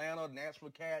in Atlanta, Nashville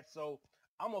Cats. So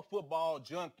I'm a football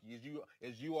junkie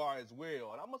as you are as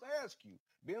well. And I must ask you,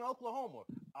 being in Oklahoma,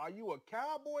 are you a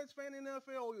Cowboys fan in the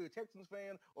NFL, or are you a Texans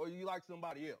fan, or you like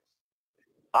somebody else?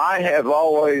 I have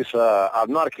always.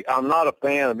 I'm not a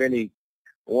fan of any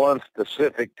one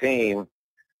specific team.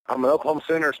 I'm an Oklahoma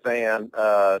Sooners fan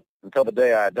until the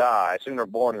day I die. Sooner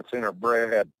born and sooner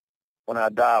bred. When I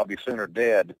die, I'll be sooner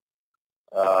dead.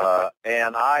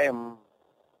 And I am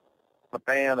a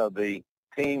fan of the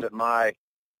team that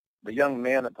the young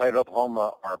men that played at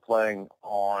Oklahoma are playing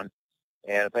on.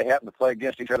 And if they happen to play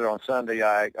against each other on Sunday,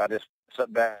 I just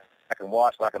sit back and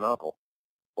watch like an uncle.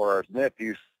 Whereas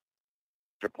nephews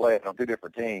are playing on 2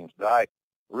 different teams. But I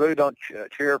really don't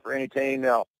cheer for any team.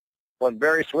 Now, when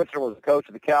Barry Switzer was the coach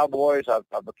of the Cowboys, I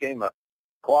became a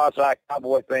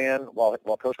quasi-Cowboy fan while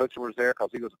Coach Switzer was there because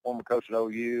he was a former coach at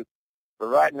OU. But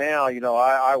right now,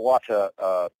 I watch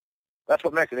that's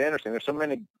what makes it interesting. There's so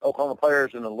many Oklahoma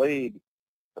players in the league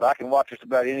that I can watch just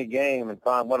about any game and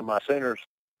find one of my Sooners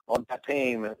on that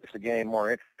team, and it makes the game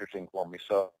more interesting for me.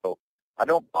 So I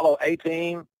don't follow a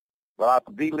team, but I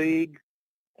follow the league,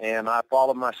 and I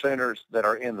follow my Sooners that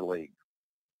are in the league.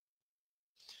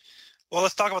 Well,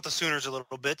 let's talk about the Sooners a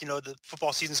little bit. The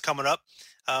football season's coming up.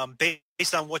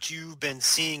 Based on what you've been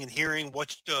seeing and hearing,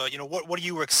 what are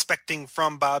you expecting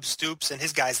from Bob Stoops and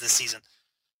his guys this season?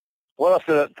 Well,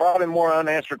 it's probably more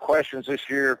unanswered questions this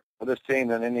year for this team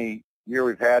than any year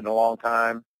we've had in a long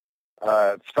time.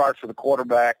 It starts with the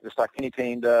quarterback, just like any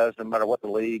team does, no matter what the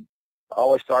league. It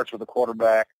always starts with the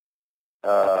quarterback.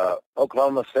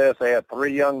 Oklahoma says they have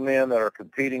 3 young men that are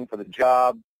competing for the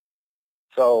job.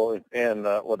 So, and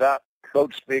without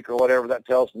coach speak or whatever, that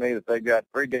tells me that they've got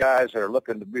 3 guys that are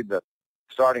looking to be the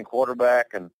starting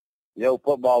quarterback. And the old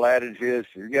football adage is,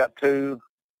 you got 2,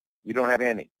 you don't have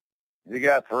any. If you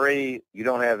got 3, you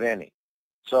don't have any.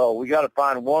 So we got to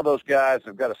find one of those guys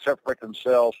that've got to separate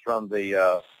themselves from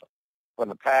the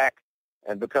pack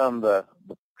and become the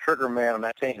trigger man on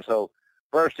that team. So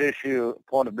first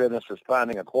point of business is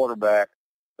finding a quarterback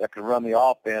that can run the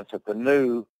offense that the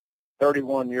new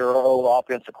 31-year-old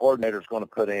offensive coordinator is going to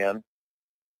put in.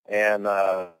 And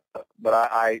but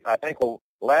I think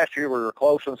last year we were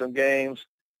close in some games.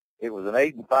 It was an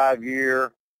 8-5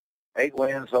 year, 8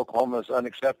 wins. Oklahoma is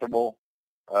unacceptable.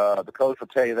 The coach will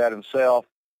tell you that himself.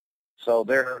 So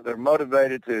they're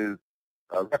motivated to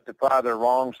rectify their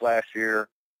wrongs last year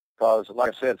because,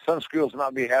 like I said, some schools will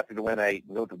not be happy to win 8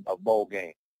 and go to a bowl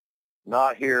game.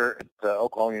 Not here at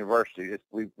Oklahoma University.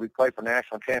 We play for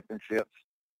national championships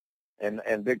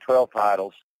and Big 12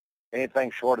 titles.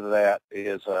 Anything short of that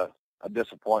is a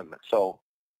disappointment. So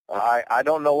I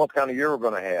don't know what kind of year we're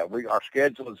going to have. Our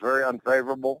schedule is very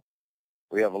unfavorable.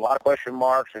 We have a lot of question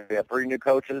marks. We have 3 new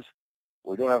coaches.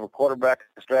 We don't have a quarterback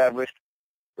established.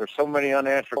 There's so many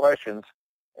unanswered questions.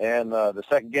 And the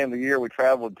second game of the year, we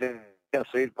traveled to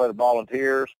Tennessee to play the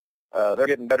Volunteers. They're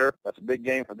getting better. That's a big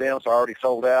game for them. It's already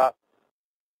sold out.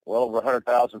 Well over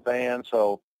 100,000 fans.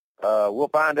 So we'll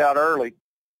find out early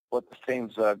what this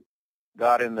team's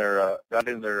got in their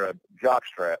jock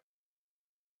strap.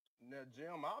 Now,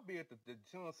 Jim, I'll be at the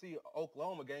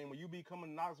Tennessee-Oklahoma game. Will you be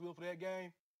coming to Knoxville for that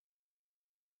game?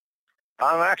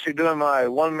 I'm actually doing my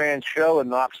one-man show in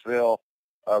Knoxville,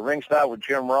 ringside with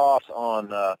Jim Ross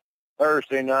on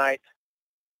Thursday night,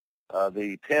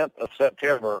 the 10th of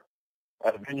September,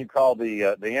 at a venue called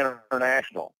the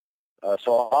International.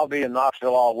 So I'll be in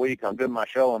Knoxville all week. I'm doing my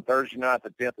show on Thursday night, the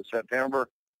 10th of September,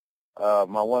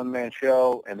 my one-man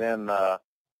show, and then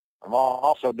I'm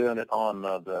also doing it on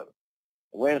the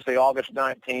Wednesday, August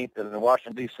 19th in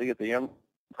Washington, D.C. at the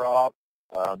Improv.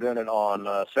 I'm doing it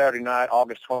on Saturday night,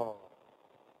 August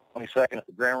 22nd at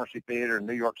the Gramercy Theater in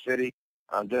New York City.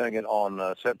 I'm doing it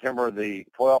on September the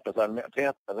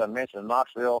 10th, as I mentioned, in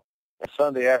Knoxville, and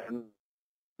Sunday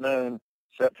afternoon,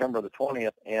 September the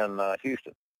 20th in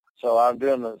Houston. So I'm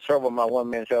doing several of my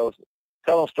one-man shows,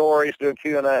 telling stories, doing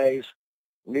Q&As,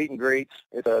 meet and greets.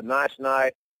 It's a nice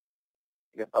night,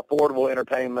 affordable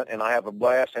entertainment, and I have a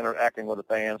blast interacting with the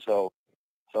fans. So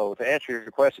to answer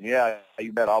your question, yeah,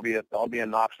 you bet I'll be in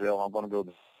Knoxville. I'm going to go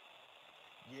to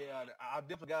Yeah, I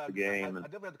definitely got the game I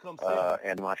definitely have to come see you.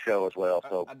 And my show as well.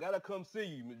 So I gotta come see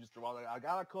you, Mr. Waller. I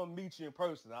gotta come meet you in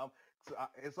person.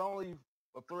 It's only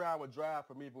a 3-hour drive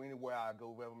for me from anywhere I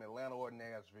go, whether I'm in Atlanta or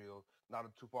Nashville. Not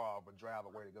too far of a drive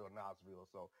away to go to Knoxville.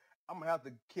 So I'm gonna have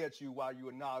to catch you while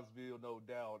you're in Knoxville, no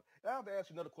doubt. And I have to ask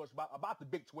you another question about the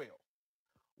Big 12.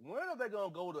 When are they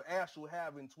going to go to actually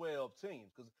having 12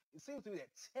 teams? Because it seems to me that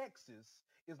Texas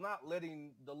is not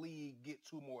letting the league get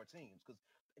 2 more teams. Because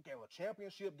they can have a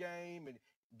championship game and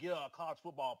get a college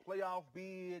football playoff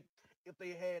bid if they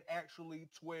had actually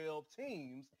 12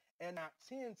 teams and not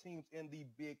 10 teams in the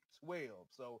Big 12.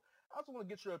 So I just want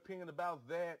to get your opinion about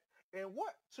that. And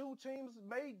what 2 teams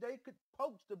made they could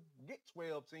poach to get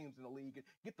 12 teams in the league and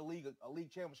get the league a league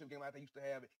championship game like they used to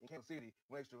have in Kansas City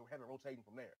when they used to have it rotating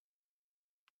from there.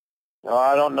 No,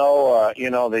 I don't know.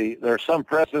 There's some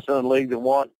presidents in the league that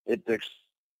want it to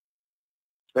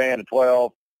expand to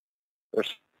 12.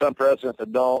 There's some presidents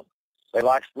that don't. They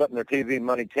like splitting their TV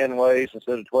money 10 ways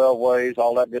instead of 12 ways,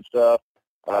 all that good stuff.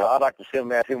 I'd like to see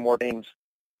them have 2 more teams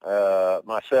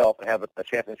myself and have a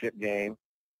championship game.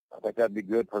 I think that'd be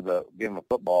good for the game of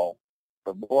football.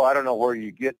 But, boy, I don't know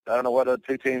what other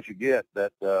 2 teams you get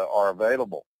that are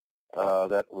available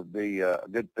that would be a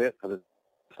good fit for this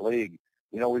league.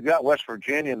 We've got West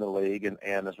Virginia in the league,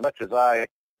 and as much as I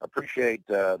appreciate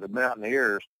the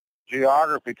Mountaineers,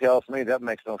 geography tells me that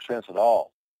makes no sense at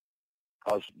all,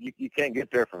 because you can't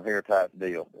get there from here type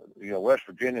deal. West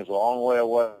Virginia is a long way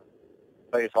away.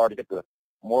 It's hard to get to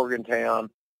Morgantown.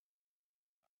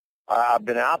 I've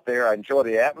been out there. I enjoy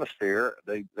the atmosphere.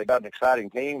 They got an exciting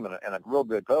team and a real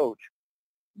good coach.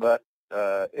 But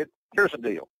here's the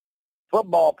deal.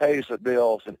 Football pays the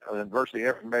bills in virtually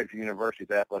every major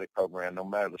university's athletic program, no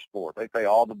matter the sport. They pay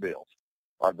all the bills,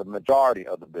 or the majority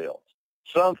of the bills.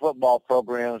 Some football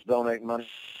programs donate money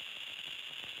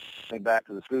back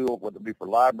to the school, whether it be for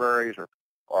libraries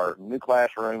or new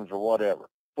classrooms or whatever.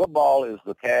 Football is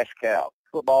the cash cow.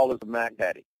 Football is the Mac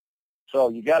Daddy. So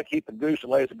you got to keep the goose that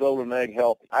lays the golden egg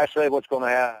healthy. I say what's going to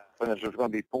happen is there's going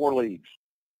to be 4 leagues.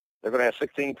 They're going to have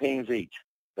 16 teams each.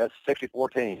 That's 64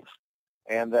 teams.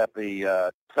 And that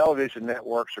the television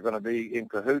networks are going to be in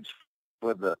cahoots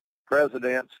with the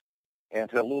presidents and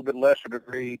to a little bit lesser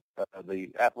degree the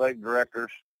athletic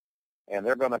directors, and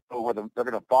they're going to go where they're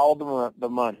going to follow the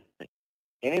money.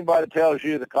 Anybody that tells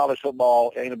you that college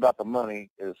football ain't about the money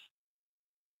is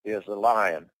a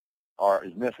lying or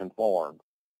is misinformed.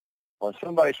 When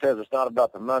somebody says it's not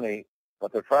about the money,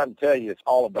 but they're trying to tell you it's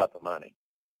all about the money.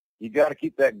 You got to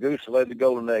keep that goose that lays the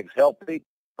golden eggs healthy,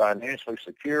 financially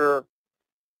secure.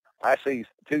 I see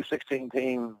 2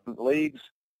 16-team leagues,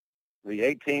 the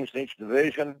 8 teams in each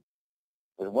division.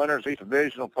 The winners of each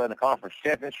division will play in the conference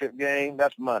championship game.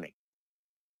 That's money.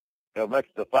 They'll make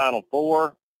it to the Final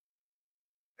 4,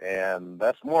 and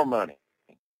that's more money.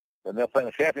 Then they'll play in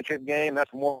the championship game.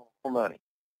 That's more money.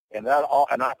 And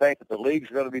I think that the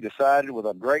league's going to be decided with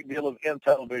a great deal of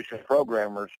in-television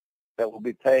programmers that will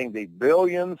be paying the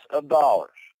billions of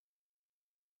dollars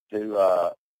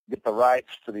to get the rights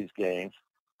to these games.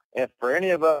 And for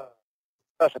any of us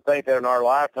to think that in our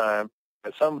lifetime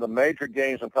that some of the major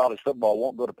games in college football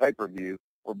won't go to pay-per-view,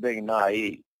 we're being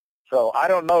naive. So I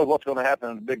don't know what's going to happen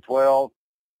in the Big 12,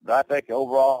 but I think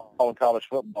overall in college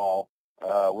football,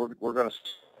 we're going to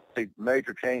see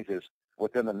major changes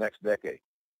within the next decade.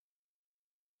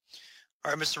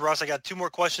 All right, Mr. Ross, I got two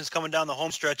more questions coming down the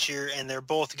home stretch here, and they're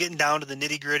both getting down to the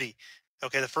nitty-gritty.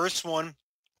 Okay, the first one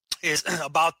is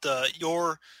about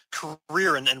your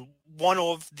career and one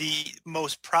of the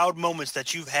most proud moments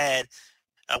that you've had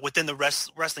within the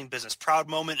wrestling business. Proud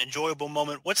moment, enjoyable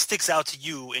moment. What sticks out to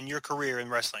you in your career in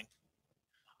wrestling?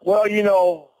 Well,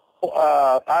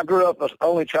 I grew up as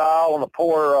only child on a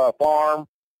poor farm,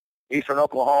 eastern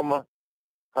Oklahoma,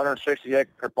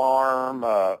 160-acre farm,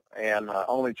 and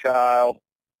only child.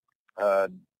 We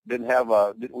didn't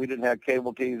have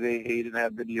cable TV. He didn't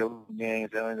have video games,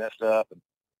 any of that stuff.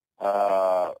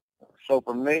 So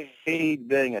for me,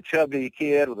 being a chubby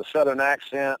kid with a southern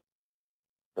accent,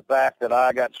 the fact that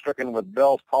I got stricken with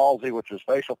Bell's palsy, which is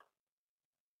facial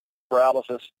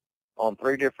paralysis, on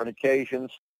 3 different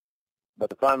occasions, but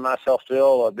to find myself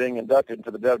still being inducted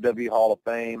into the WWE Hall of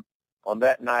Fame on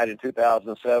that night in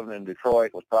 2007 in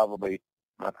Detroit was probably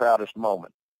my proudest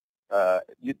moment.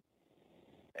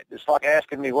 It's like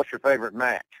asking me, what's your favorite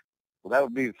match? Well, that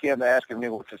would be akin to asking me,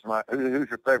 who's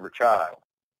your favorite child?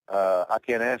 I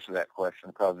can't answer that question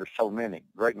because there's so many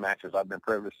great matches I've been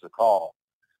privileged to call.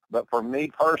 But for me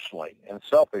personally and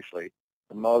selfishly,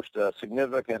 the most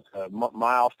significant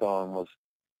milestone was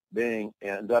being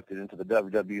inducted into the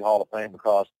WWE Hall of Fame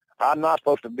because I'm not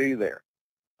supposed to be there.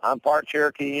 I'm part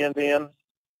Cherokee Indian,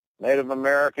 Native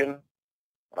American.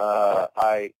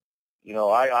 My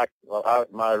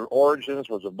origins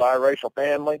was a biracial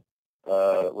family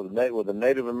with the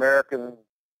Native Americans,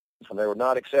 and they were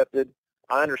not accepted.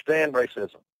 I understand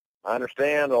racism. I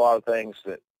understand a lot of things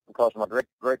because my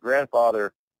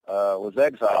great-grandfather was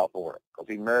exiled for it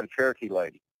because he married a Cherokee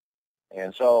lady.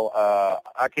 And so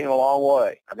I came a long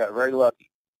way. I got very lucky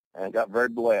and got very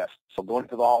blessed. So going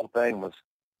to the Hall of Fame was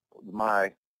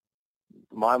my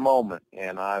moment,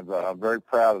 and I'm very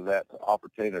proud of that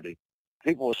opportunity.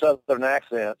 People with southern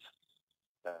accents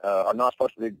are not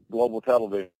supposed to be global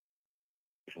television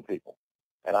people.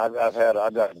 And I've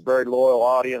got a very loyal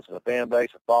audience and a fan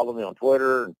base that follow me on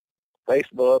Twitter and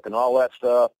Facebook and all that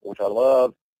stuff, which I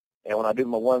love. And when I do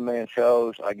my one-man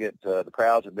shows, I get the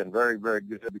crowds have been very, very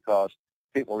good because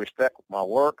people respect my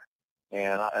work,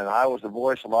 and I was the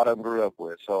voice a lot of them grew up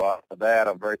with. So for that,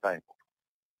 I'm very thankful.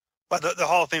 Well, the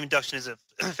Hall of Fame induction is a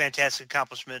fantastic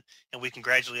accomplishment, and we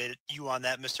congratulate you on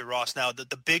that, Mr. Ross. Now, the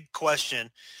big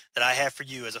question that I have for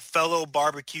you as a fellow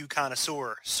barbecue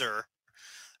connoisseur, sir,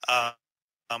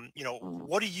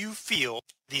 what do you feel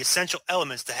the essential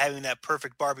elements to having that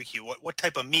perfect barbecue? What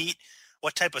type of meat,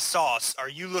 what type of sauce are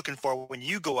you looking for when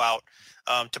you go out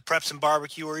to prep some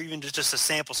barbecue or even just to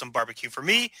sample some barbecue? For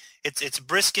me, it's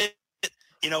brisket.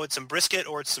 It's some brisket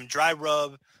or it's some dry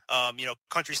rub,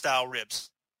 country-style ribs.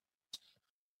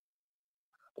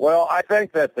 Well, I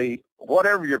think that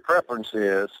whatever your preference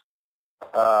is,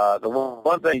 the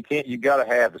one thing you got to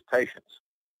have is patience.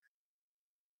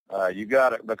 You got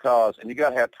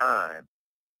to have time.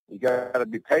 You got to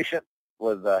be patient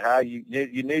with how you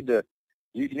need to.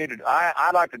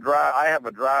 I like to dry. I have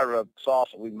a dry rub sauce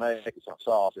that we make. It's a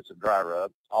sauce. It's a dry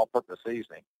rub, all-purpose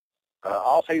seasoning.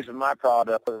 I'll season my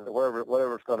product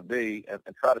whatever it's going to be, and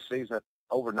try to season it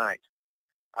overnight.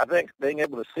 I think being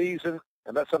able to season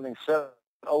and let something set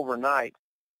overnight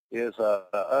is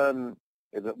one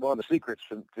of the secrets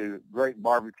to great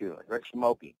barbecuing, great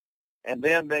smoking. And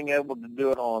then being able to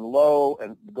do it on low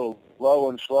and go low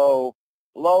and slow.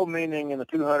 Low meaning in the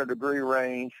 200-degree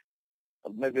range,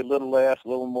 maybe a little less, a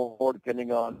little more,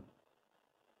 depending on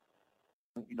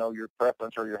your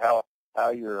preference or how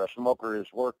your smoker is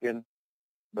working.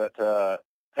 But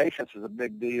patience is a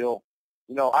big deal.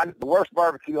 The worst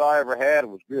barbecue I ever had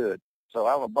was good, so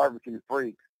I'm a barbecue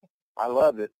freak. I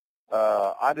love it.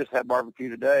 I just had barbecue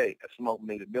today, a smoked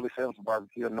meat at Billy Sims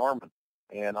Barbecue in Norman,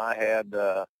 and I had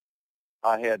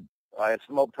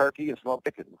smoked turkey and smoked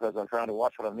chicken because I'm trying to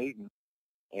watch what I'm eating.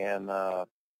 And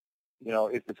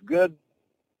if it's good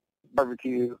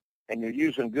barbecue and you're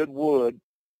using good wood,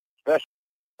 especially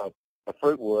a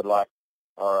fruit wood like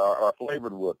or a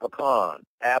flavored wood, pecan,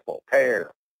 apple,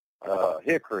 pear,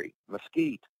 hickory,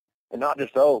 mesquite, and not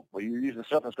just oak, but you're using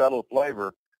something that's got a little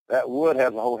flavor, that wood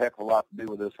has a whole heck of a lot to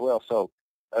do with it as well. So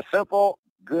a simple,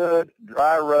 good,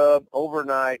 dry rub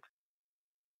overnight,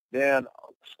 then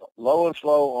low and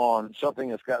slow on something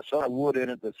that's got some wood in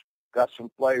it that's got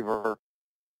some flavor,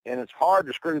 and it's hard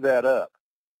to screw that up.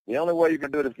 The only way you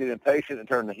can do it is get impatient and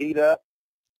turn the heat up,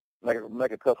 make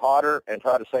it cook hotter, and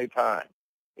try to save time.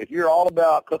 If you're all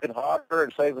about cooking hotter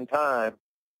and saving time,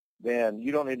 then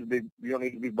you don't need to be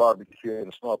barbecuing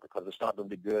the smoker because it's not going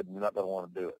to be good and you're not going to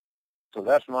want to do it. So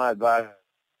that's my advice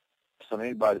to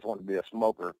anybody that's wanting to be a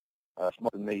smoker,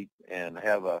 smoking meat and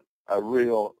have a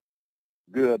real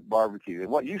good barbecue. And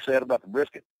what you said about the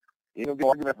brisket, you can be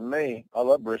arguing for me. I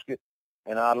love brisket,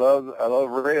 and I love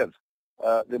ribs.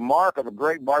 The mark of a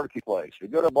great barbecue place. You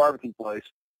go to a barbecue place,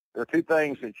 there are two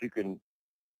things that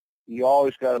you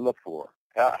always got to look for.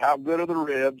 How good are the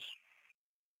ribs,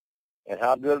 and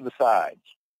how good are the sides?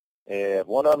 If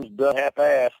one of them's done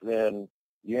half-assed, then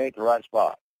you ain't the right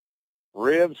spot.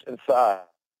 Ribs and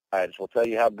sides will tell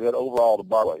you how good overall the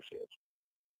bar place is.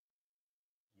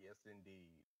 Yes, indeed.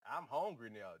 I'm hungry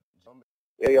now.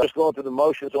 Yeah, you're just going through the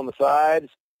motions on the sides,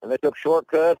 and they took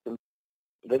shortcuts, and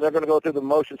then they're going to go through the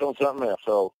motions on something else.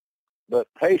 So, but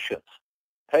patience,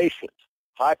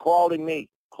 high-quality meat,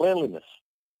 cleanliness,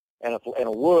 and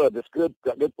a wood that's good,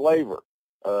 got good flavor,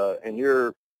 and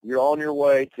you're on your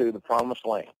way to the promised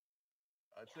land.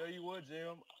 I tell you what,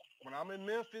 Jim, when I'm in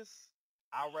Memphis,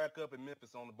 I rack up in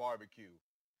Memphis on the barbecue.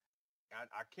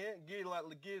 I can't get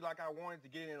it like I wanted to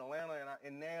get in Atlanta and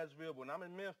in Nashville, but when I'm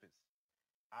in Memphis,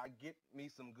 I get me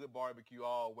some good barbecue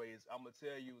always. I'm going to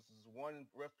tell you, this is one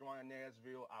restaurant in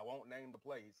Nashville. I won't name the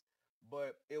place,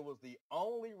 but it was the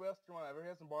only restaurant I ever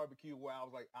had some barbecue where I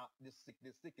was like, this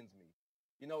sickens me.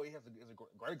 You know, it has a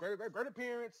great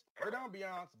appearance, great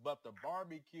ambiance, but the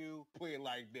barbecue put it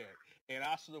like that. And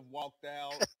I should have walked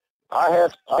out. I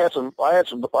had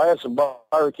some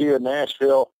barbecue in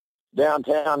Nashville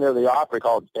downtown near the Opry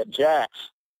called at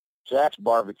Jack's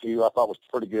Barbecue. I thought was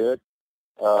pretty good.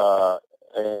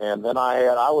 And then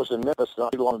I was in Memphis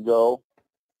not too long ago,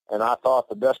 and I thought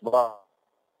the best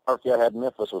barbecue I had in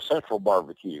Memphis was Central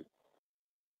Barbecue.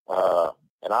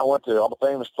 And I went to all the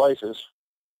famous places.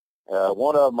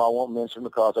 One of them I won't mention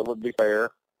because it wouldn't be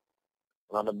fair.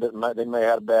 They may have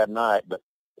had a bad night, but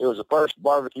it was the first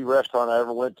barbecue restaurant I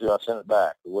ever went to. I sent it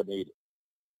back. I wouldn't eat it.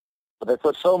 But they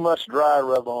put so much dry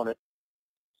rub on it.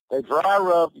 They dry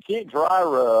rub. You can't dry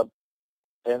rub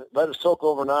and let it set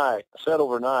overnight,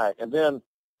 and then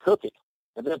cook it,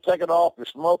 and then take it off your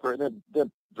smoker, and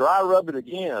then dry rub it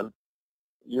again.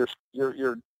 That's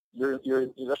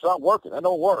not working. That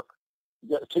don't work.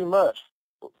 You got too much,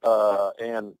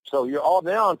 and so you're all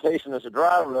now tasting as a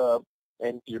dry rub,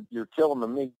 and you're killing the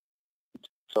meat.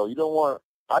 So you don't want.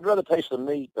 I'd rather taste the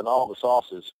meat than all the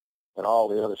sauces and all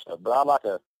the other stuff. But I like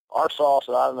our sauce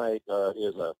that I make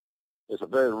is a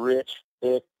very rich,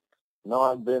 thick,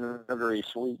 non-vinegary,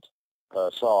 sweet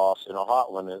sauce, and a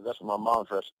hot one. And that's my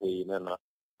mom's recipe. And then I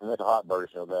make a hot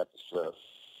version of that. It's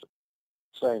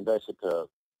same basic,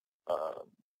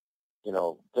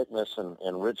 thickness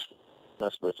and richness,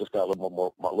 but it's just got a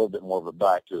little bit more of a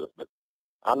bite to it. But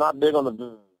I'm not big on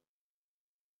the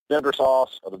vinegar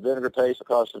sauce or the vinegar taste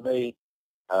because to me,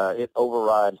 it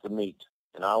overrides the meat,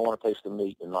 and I want to taste the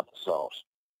meat and not the sauce.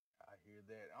 I hear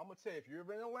that. I'm gonna tell you, if you're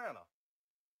ever in Atlanta.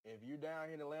 If you're down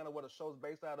here in Atlanta where the show's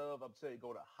based out of, I'm telling you,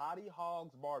 go to Hottie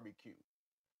Hogs Barbecue.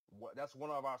 That's one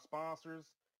of our sponsors.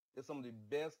 It's some of the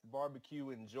best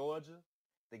barbecue in Georgia.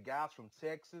 The guy's from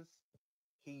Texas.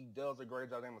 He does a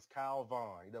great job. His name is Kyle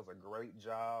Vaughn. He does a great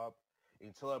job. You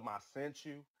can tell him I sent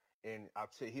you, and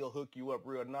he'll hook you up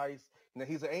real nice. Now,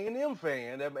 he's an A&M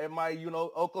fan. That might,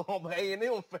 Oklahoma A&M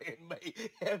fan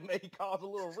may cause a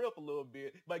little rift a little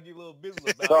bit. Might get a little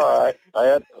business about it. It's all right.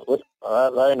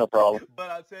 That ain't no problem. But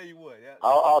I'll tell you what.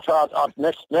 I'll try.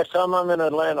 Next time I'm in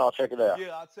Atlanta, I'll check it out.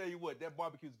 Yeah, I'll tell you what. That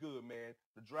barbecue's good, man.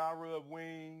 The dry rub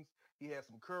wings. He has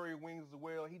some curry wings as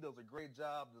well. He does a great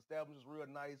job. The establishment is real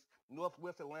nice.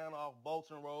 Northwest Atlanta off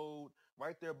Bolton Road,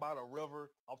 right there by the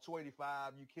river, off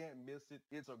 285. You can't miss it.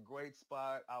 It's a great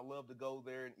spot. I love to go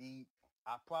there and eat.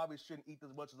 I probably shouldn't eat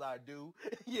as much as I do,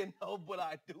 but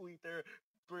I do eat there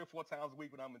 3 or 4 times a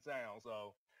week when I'm in town.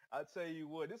 So I tell you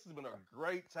what, this has been a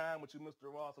great time with you,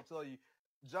 Mr. Ross. I'll tell you,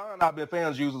 John and I have been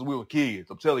fans of you since we were kids.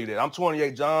 I'm telling you that. I'm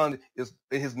 28. John is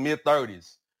in his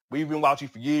mid-30s. We've been watching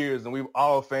you for years, and we're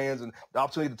all fans. And the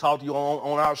opportunity to talk to you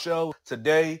on our show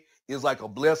today is like a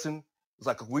blessing. It's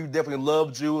like we definitely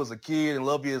loved you as a kid and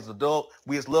love you as an adult.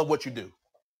 We just love what you do.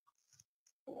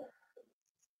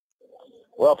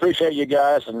 Well, appreciate you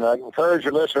guys, and encourage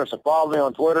your listeners to follow me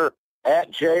on Twitter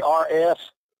at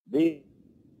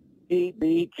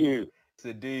JRSBBQ.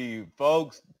 Indeed,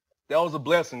 folks. That was a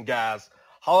blessing, guys.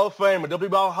 Hall of Famer,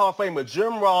 WBall Hall of Famer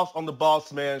Jim Ross on the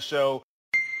Bossman Show.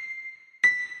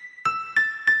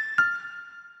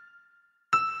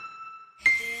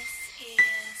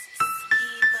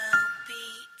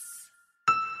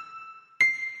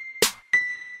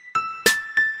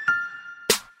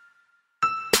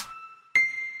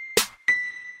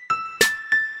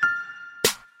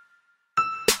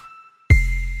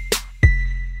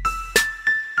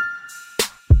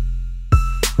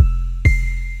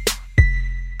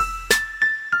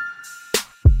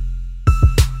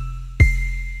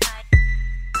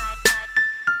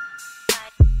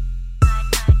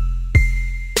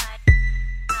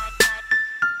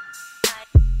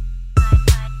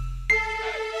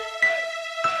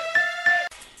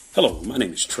 Hello, my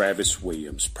name is Travis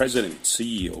Williams, President and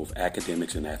CEO of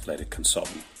Academics and Athletic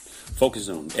Consulting,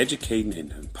 focusing on educating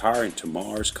and empowering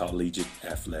tomorrow's collegiate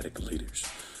athletic leaders.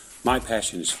 My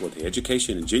passion is for the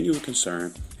education and genuine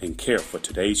concern and care for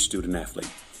today's student athlete.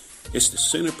 It's the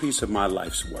centerpiece of my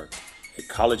life's work. A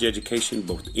college education,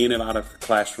 both in and out of the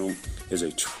classroom, is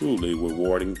a truly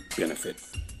rewarding benefit.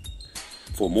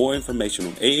 For more information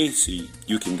on AAC,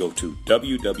 you can go to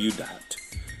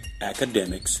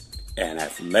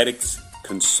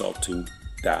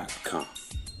www.academicsandathleticsconsulting.com.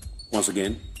 Once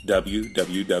again,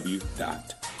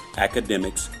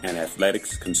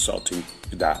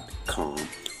 www.academicsandathleticsconsulting.com.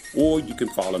 Or you can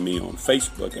follow me on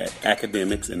Facebook at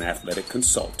Academics and Athletic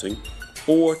Consulting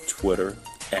or Twitter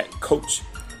at Coach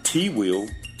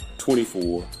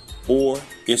TWill24 or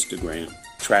Instagram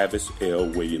Travis L.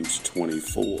 Williams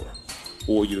 24.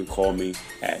 Or you can call me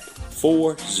at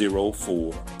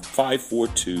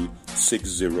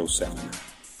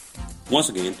 404-542-6079. Once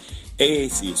again,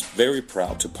 AAC is very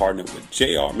proud to partner with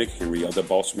J.R. McHenry of the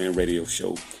Bossman Radio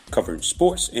Show, covering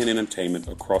sports and entertainment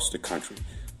across the country.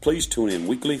 Please tune in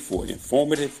weekly for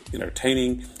informative,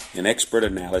 entertaining, and expert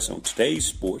analysis on today's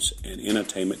sports and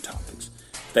entertainment topics.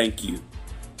 Thank you.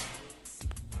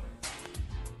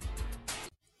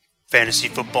 Fantasy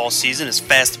football season is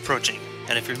fast approaching,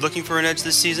 and if you're looking for an edge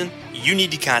this season, you need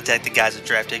to contact the guys at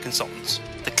Draft Day Consultants.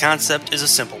 The concept is a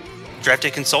simple one. Draft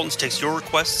Day Consultants takes your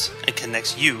requests and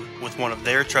connects you with one of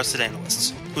their trusted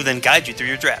analysts, who then guide you through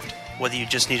your draft, whether you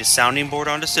just need a sounding board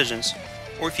on decisions,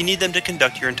 or if you need them to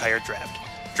conduct your entire draft.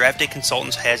 Draft Day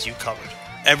Consultants has you covered.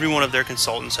 Every one of their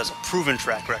consultants has a proven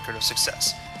track record of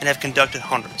success and have conducted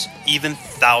hundreds, even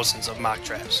thousands of mock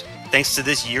drafts. Thanks to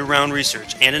this year-round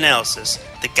research and analysis,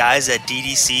 the guys at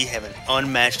DDC have an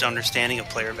unmatched understanding of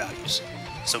player values.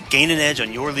 So gain an edge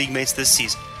on your league mates this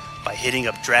season by hitting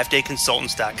up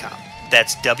draftdayconsultants.com.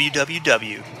 That's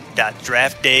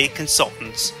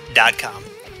www.draftdayconsultants.com.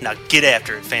 Now get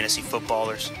after it, fantasy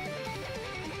footballers.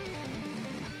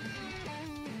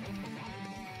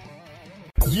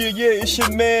 Yeah, it's your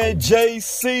man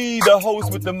JC, the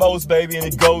host with the most, baby, and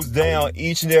it goes down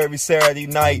each and every Saturday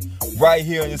night right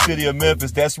here in the city of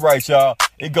Memphis. That's right, y'all.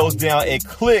 It goes down at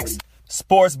Clicks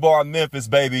Sports Bar Memphis,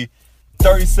 baby.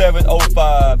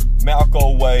 3705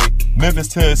 Malco Way, Memphis,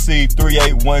 Tennessee,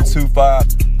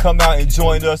 38125. Come out and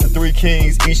join us, the Three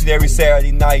Kings, each and every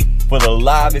Saturday night for the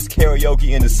livest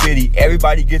karaoke in the city.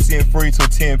 Everybody gets in free till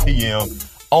 10 p.m.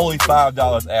 Only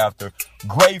 $5 after.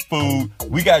 Great food.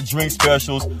 We got drink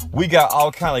specials. We got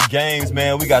all kind of games,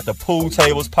 man. We got the pool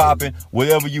tables popping.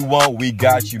 Whatever you want, we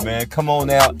got you, man. Come on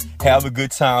out. Have a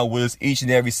good time with us each and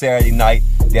every Saturday night.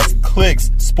 That's Clicks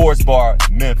Sports Bar,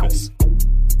 Memphis.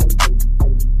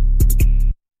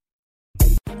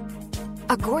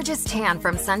 A gorgeous tan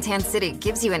from Suntan City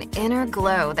gives you an inner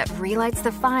glow that relights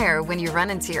the fire when you run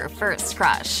into your first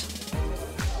crush.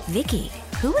 Vicky,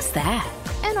 who was that?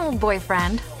 An old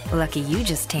boyfriend. Lucky you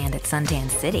just tanned at Suntan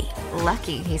City.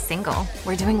 Lucky he's single.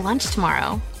 We're doing lunch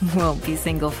tomorrow. Won't be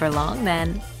single for long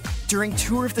then. During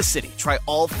Tour of the City, try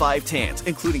all 5 tans,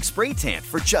 including spray tan,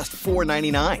 for just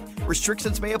 $4.99.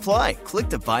 Restrictions may apply. Click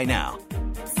to buy now.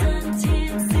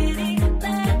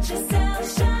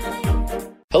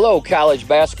 Hello, college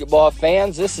basketball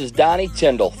fans. This is Donnie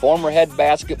Tyndall, former head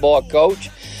basketball coach,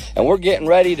 and we're getting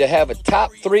ready to have a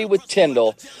top 3 with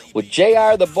Tyndall with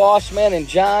JR the Bossman and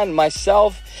John,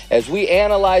 myself, as we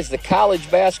analyze the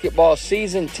college basketball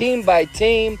season team by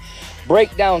team,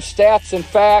 break down stats and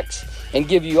facts, and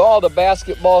give you all the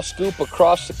basketball scoop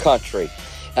across the country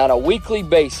on a weekly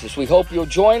basis. We hope you'll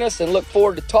join us and look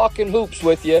forward to talking hoops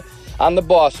with you on the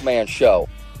Bossman Show.